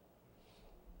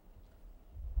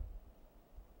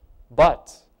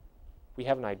 But we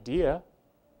have an idea.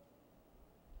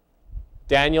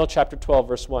 Daniel chapter 12,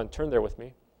 verse 1. Turn there with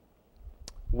me.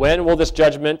 When will this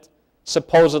judgment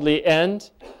supposedly end?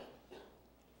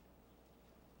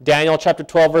 Daniel chapter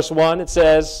 12, verse 1, it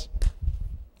says,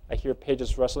 I hear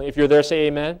pages rustling. If you're there, say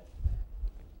amen.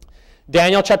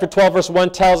 Daniel chapter 12, verse 1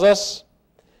 tells us,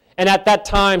 and at that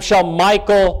time shall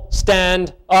Michael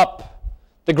stand up,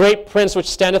 the great prince which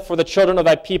standeth for the children of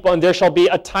thy people, and there shall be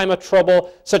a time of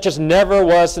trouble such as never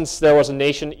was since there was a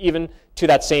nation, even to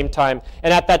that same time.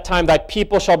 And at that time thy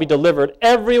people shall be delivered,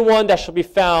 every one that shall be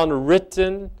found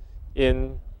written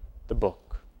in the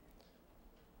book.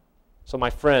 So my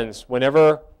friends,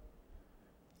 whenever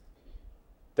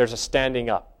there's a standing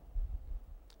up,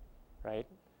 right,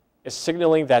 is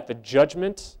signaling that the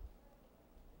judgment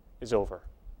is over.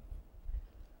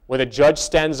 When the judge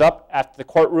stands up after the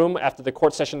courtroom, after the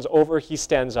court session is over, he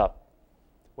stands up.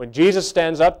 When Jesus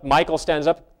stands up, Michael stands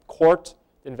up, court,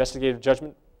 investigative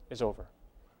judgment is over.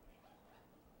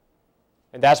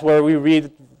 And that's where we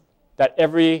read that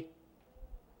every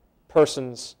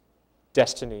person's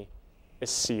destiny is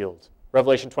sealed.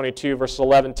 Revelation 22, verse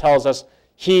 11 tells us,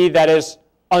 he that is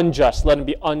unjust, let him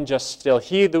be unjust still.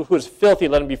 He who is filthy,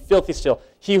 let him be filthy still.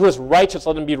 He who is righteous,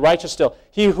 let him be righteous still.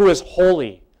 He who is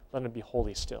holy, let him be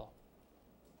holy still.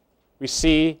 We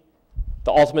see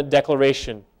the ultimate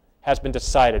declaration has been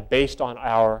decided based on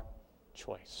our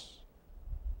choice.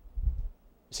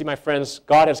 You see, my friends,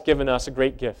 God has given us a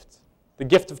great gift, the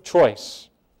gift of choice.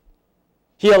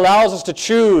 He allows us to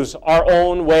choose our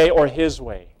own way or his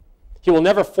way. He will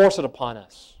never force it upon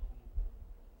us.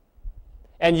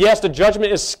 And yes, the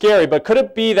judgment is scary, but could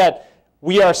it be that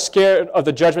we are scared of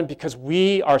the judgment because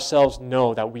we ourselves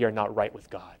know that we are not right with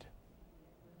God?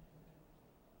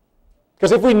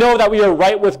 Because if we know that we are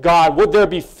right with God, would there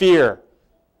be fear?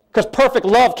 Because perfect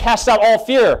love casts out all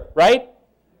fear, right?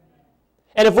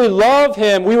 And if we love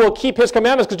him, we will keep his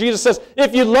commandments, because Jesus says,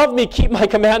 if you love me, keep my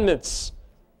commandments.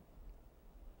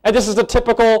 And this is the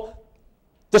typical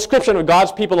description of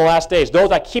God's people in the last days, those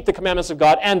that keep the commandments of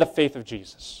God and the faith of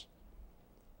Jesus.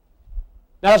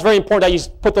 Now, that's very important that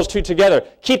you put those two together.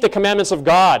 Keep the commandments of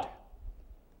God.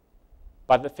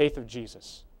 by the faith of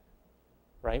Jesus.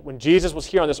 Right? When Jesus was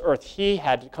here on this earth, he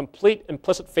had complete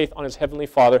implicit faith on his heavenly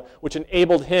Father, which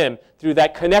enabled him, through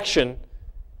that connection,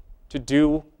 to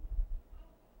do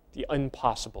the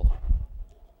impossible.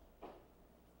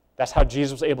 That's how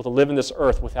Jesus was able to live in this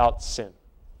earth without sin.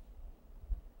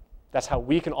 That's how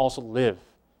we can also live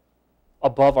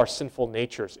above our sinful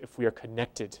natures if we are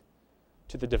connected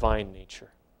to the divine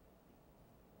nature.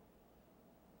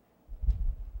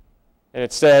 And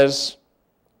it says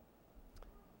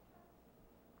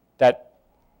that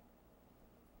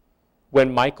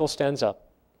when Michael stands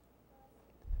up,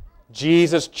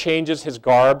 Jesus changes his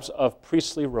garbs of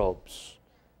priestly robes.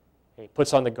 And he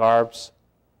puts on the garbs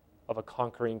of a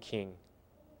conquering king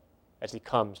as he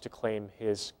comes to claim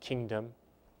his kingdom,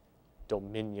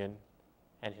 dominion,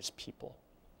 and his people.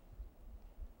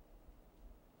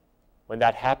 When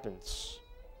that happens,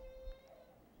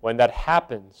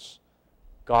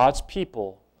 God's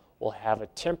people will have a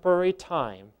temporary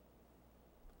time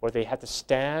where they have to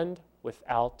stand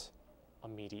without a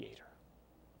mediator.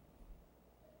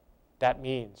 That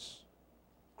means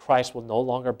Christ will no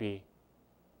longer be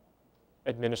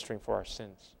administering for our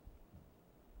sins.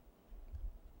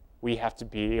 We have to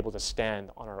be able to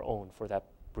stand on our own for that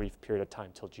brief period of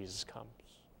time till Jesus comes.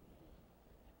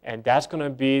 And that's going to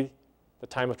be the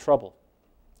time of trouble,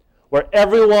 where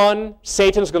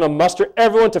Satan's going to muster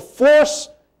everyone to force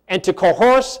and to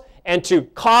coerce and to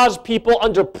cause people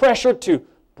under pressure to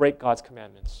break God's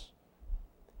commandments.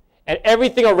 And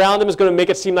everything around them is going to make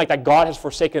it seem like that God has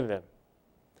forsaken them.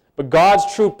 But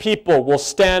God's true people will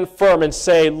stand firm and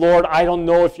say, Lord, I don't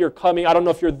know if you're coming. I don't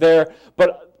know if you're there.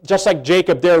 But just like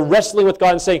Jacob, they're wrestling with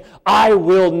God and saying, I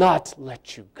will not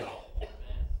let you go.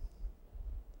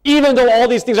 Even though all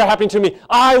these things are happening to me,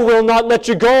 I will not let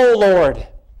you go, Lord.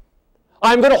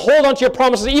 I'm going to hold on to your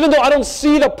promises, even though I don't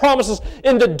see the promises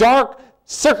in the dark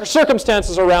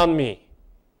circumstances around me.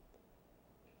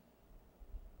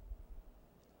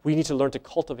 We need to learn to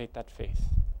cultivate that faith.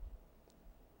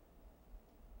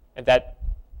 And that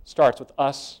starts with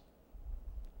us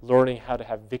learning how to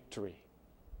have victory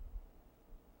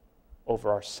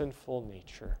over our sinful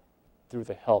nature through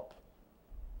the help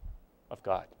of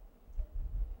God.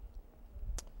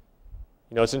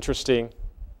 You know, it's interesting.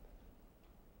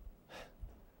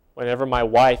 Whenever my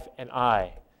wife and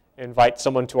I invite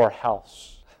someone to our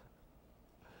house,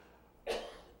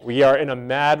 we are in a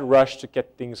mad rush to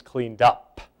get things cleaned up.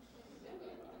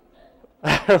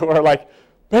 We're like,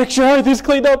 make sure everything's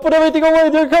cleaned up, put everything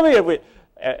away, they're coming.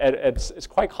 And it's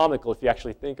quite comical if you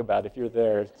actually think about it, if you're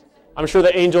there. I'm sure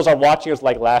the angels are watching us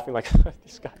like laughing like,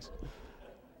 these guys.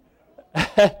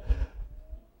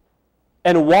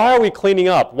 And why are we cleaning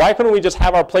up? Why couldn't we just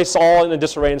have our place all in a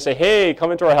disarray and say, hey,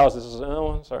 come into our house. This is,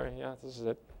 oh, sorry, yeah, this is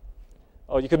it.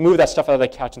 Oh, you could move that stuff out of the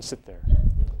couch and sit there.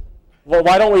 Well,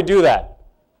 why don't we do that?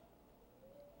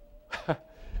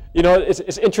 You know,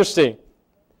 it's interesting.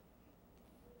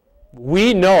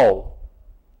 We know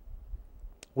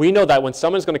that when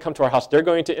someone's going to come to our house, they're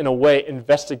going to, in a way,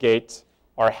 investigate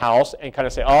our house and kind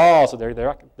of say, oh, so they're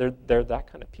that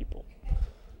kind of people.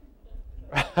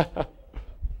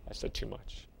 I said too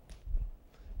much.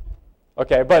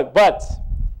 Okay, but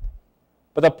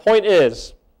the point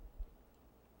is,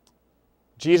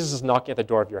 Jesus is knocking at the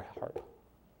door of your heart.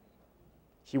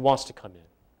 He wants to come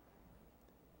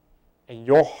in. And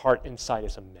your heart inside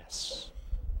is a mess.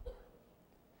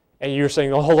 And you're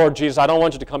saying, oh, Lord Jesus, I don't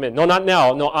want you to come in. No, not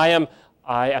now. No, I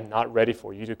am not ready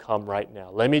for you to come right now.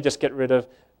 Let me just get rid of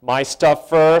my stuff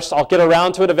first. I'll get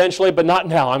around to it eventually, but not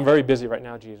now. I'm very busy right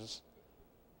now, Jesus.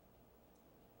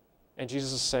 And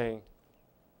Jesus is saying,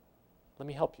 let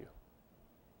me help you.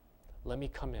 Let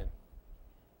me come in.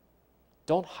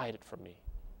 Don't hide it from me.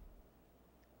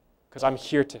 Because I'm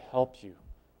here to help you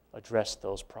address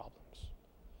those problems.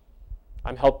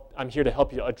 I'm here to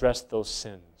help you address those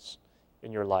sins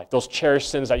in your life, those cherished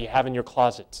sins that you have in your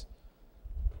closet,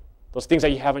 those things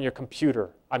that you have on your computer.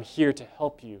 I'm here to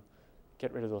help you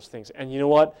get rid of those things. And you know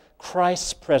what?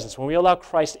 Christ's presence, when we allow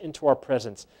Christ into our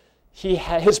presence,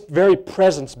 His very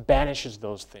presence banishes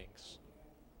those things.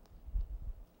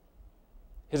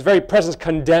 His very presence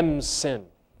condemns sin.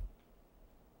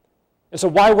 And so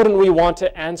why wouldn't we want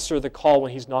to answer the call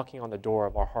when He's knocking on the door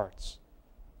of our hearts?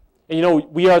 And you know,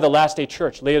 we are the last day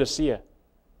church, Laodicea.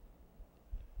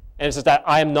 And it says that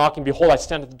I am knocking, behold, I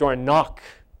stand at the door and knock.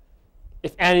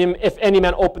 If any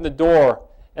man open the door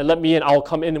and let me in, I will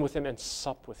come in with him and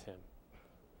sup with him.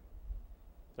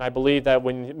 And I believe that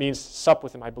when it means sup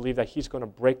with him, I believe that He's going to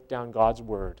break down God's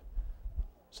word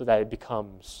so that it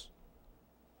becomes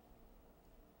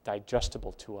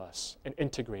digestible to us and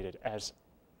integrated as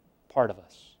part of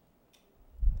us.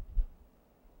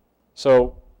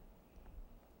 So,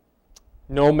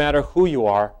 no matter who you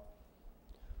are,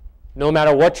 no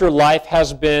matter what your life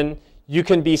has been, you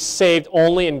can be saved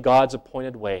only in God's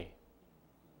appointed way.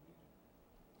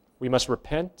 We must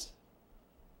repent.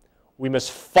 We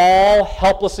must fall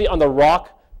helplessly on the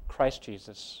rock, Christ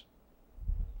Jesus.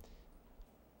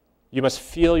 You must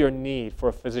feel your need for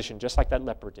a physician, just like that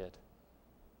leper did.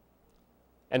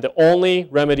 And the only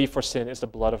remedy for sin is the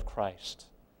blood of Christ.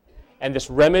 And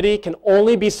this remedy can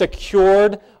only be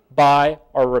secured by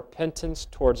our repentance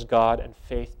towards God and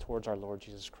faith towards our Lord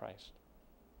Jesus Christ.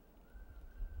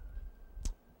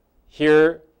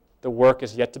 Here, the work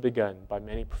is yet to begun by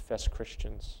many professed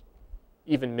Christians,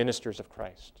 even ministers of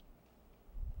Christ.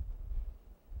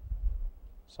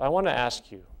 So I want to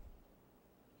ask you,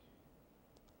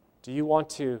 do you want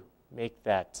to make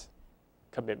that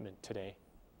commitment today?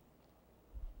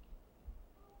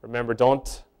 Remember, don't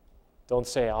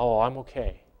say, oh, I'm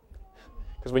okay.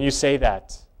 Because when you say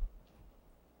that,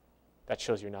 that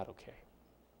shows you're not okay.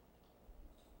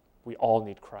 We all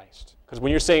need Christ. Because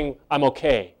when you're saying, I'm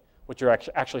okay, what you're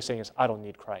actually saying is, I don't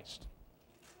need Christ.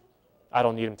 I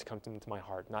don't need him to come into my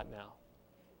heart, not now.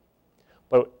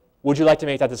 But would you like to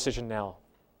make that decision now?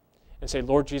 And say,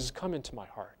 Lord Jesus, come into my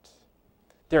heart.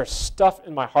 There's stuff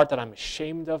in my heart that I'm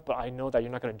ashamed of, but I know that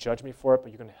you're not going to judge me for it,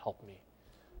 but you're going to help me.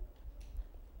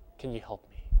 Can you help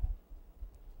me?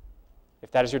 If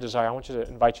that is your desire, I want to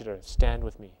invite you to stand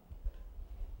with me.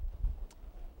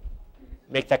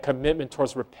 Make that commitment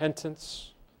towards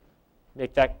repentance.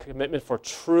 Make that commitment for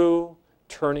true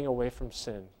turning away from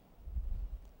sin.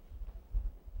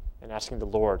 And asking the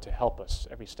Lord to help us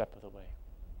every step of the way.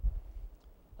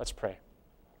 Let's pray.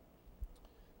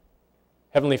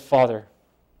 Heavenly Father,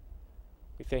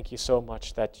 we thank you so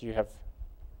much that you have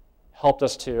helped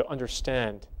us to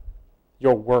understand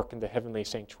your work in the heavenly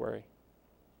sanctuary.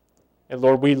 And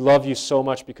Lord, we love you so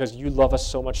much because you love us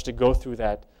so much to go through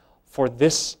that for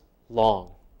this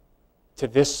long, to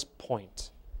this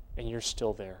point, and you're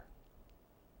still there,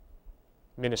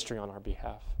 ministering on our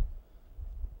behalf.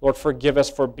 Lord, forgive us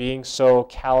for being so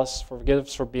callous, forgive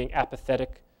us for being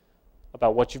apathetic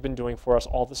about what you've been doing for us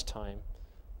all this time.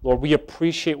 Lord, we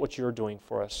appreciate what you're doing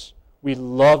for us. We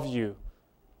love you,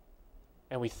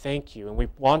 and we thank you, and we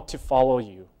want to follow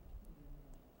you.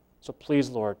 So please,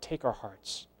 Lord, take our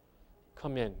hearts.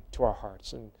 Come in to our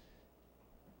hearts and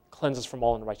cleanse us from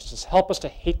all unrighteousness. Help us to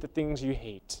hate the things you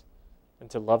hate and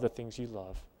to love the things you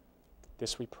love.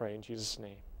 This we pray in Jesus'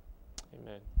 name.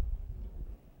 Amen.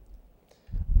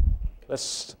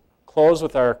 Let's close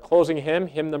with our closing hymn,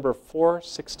 hymn number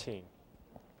 416.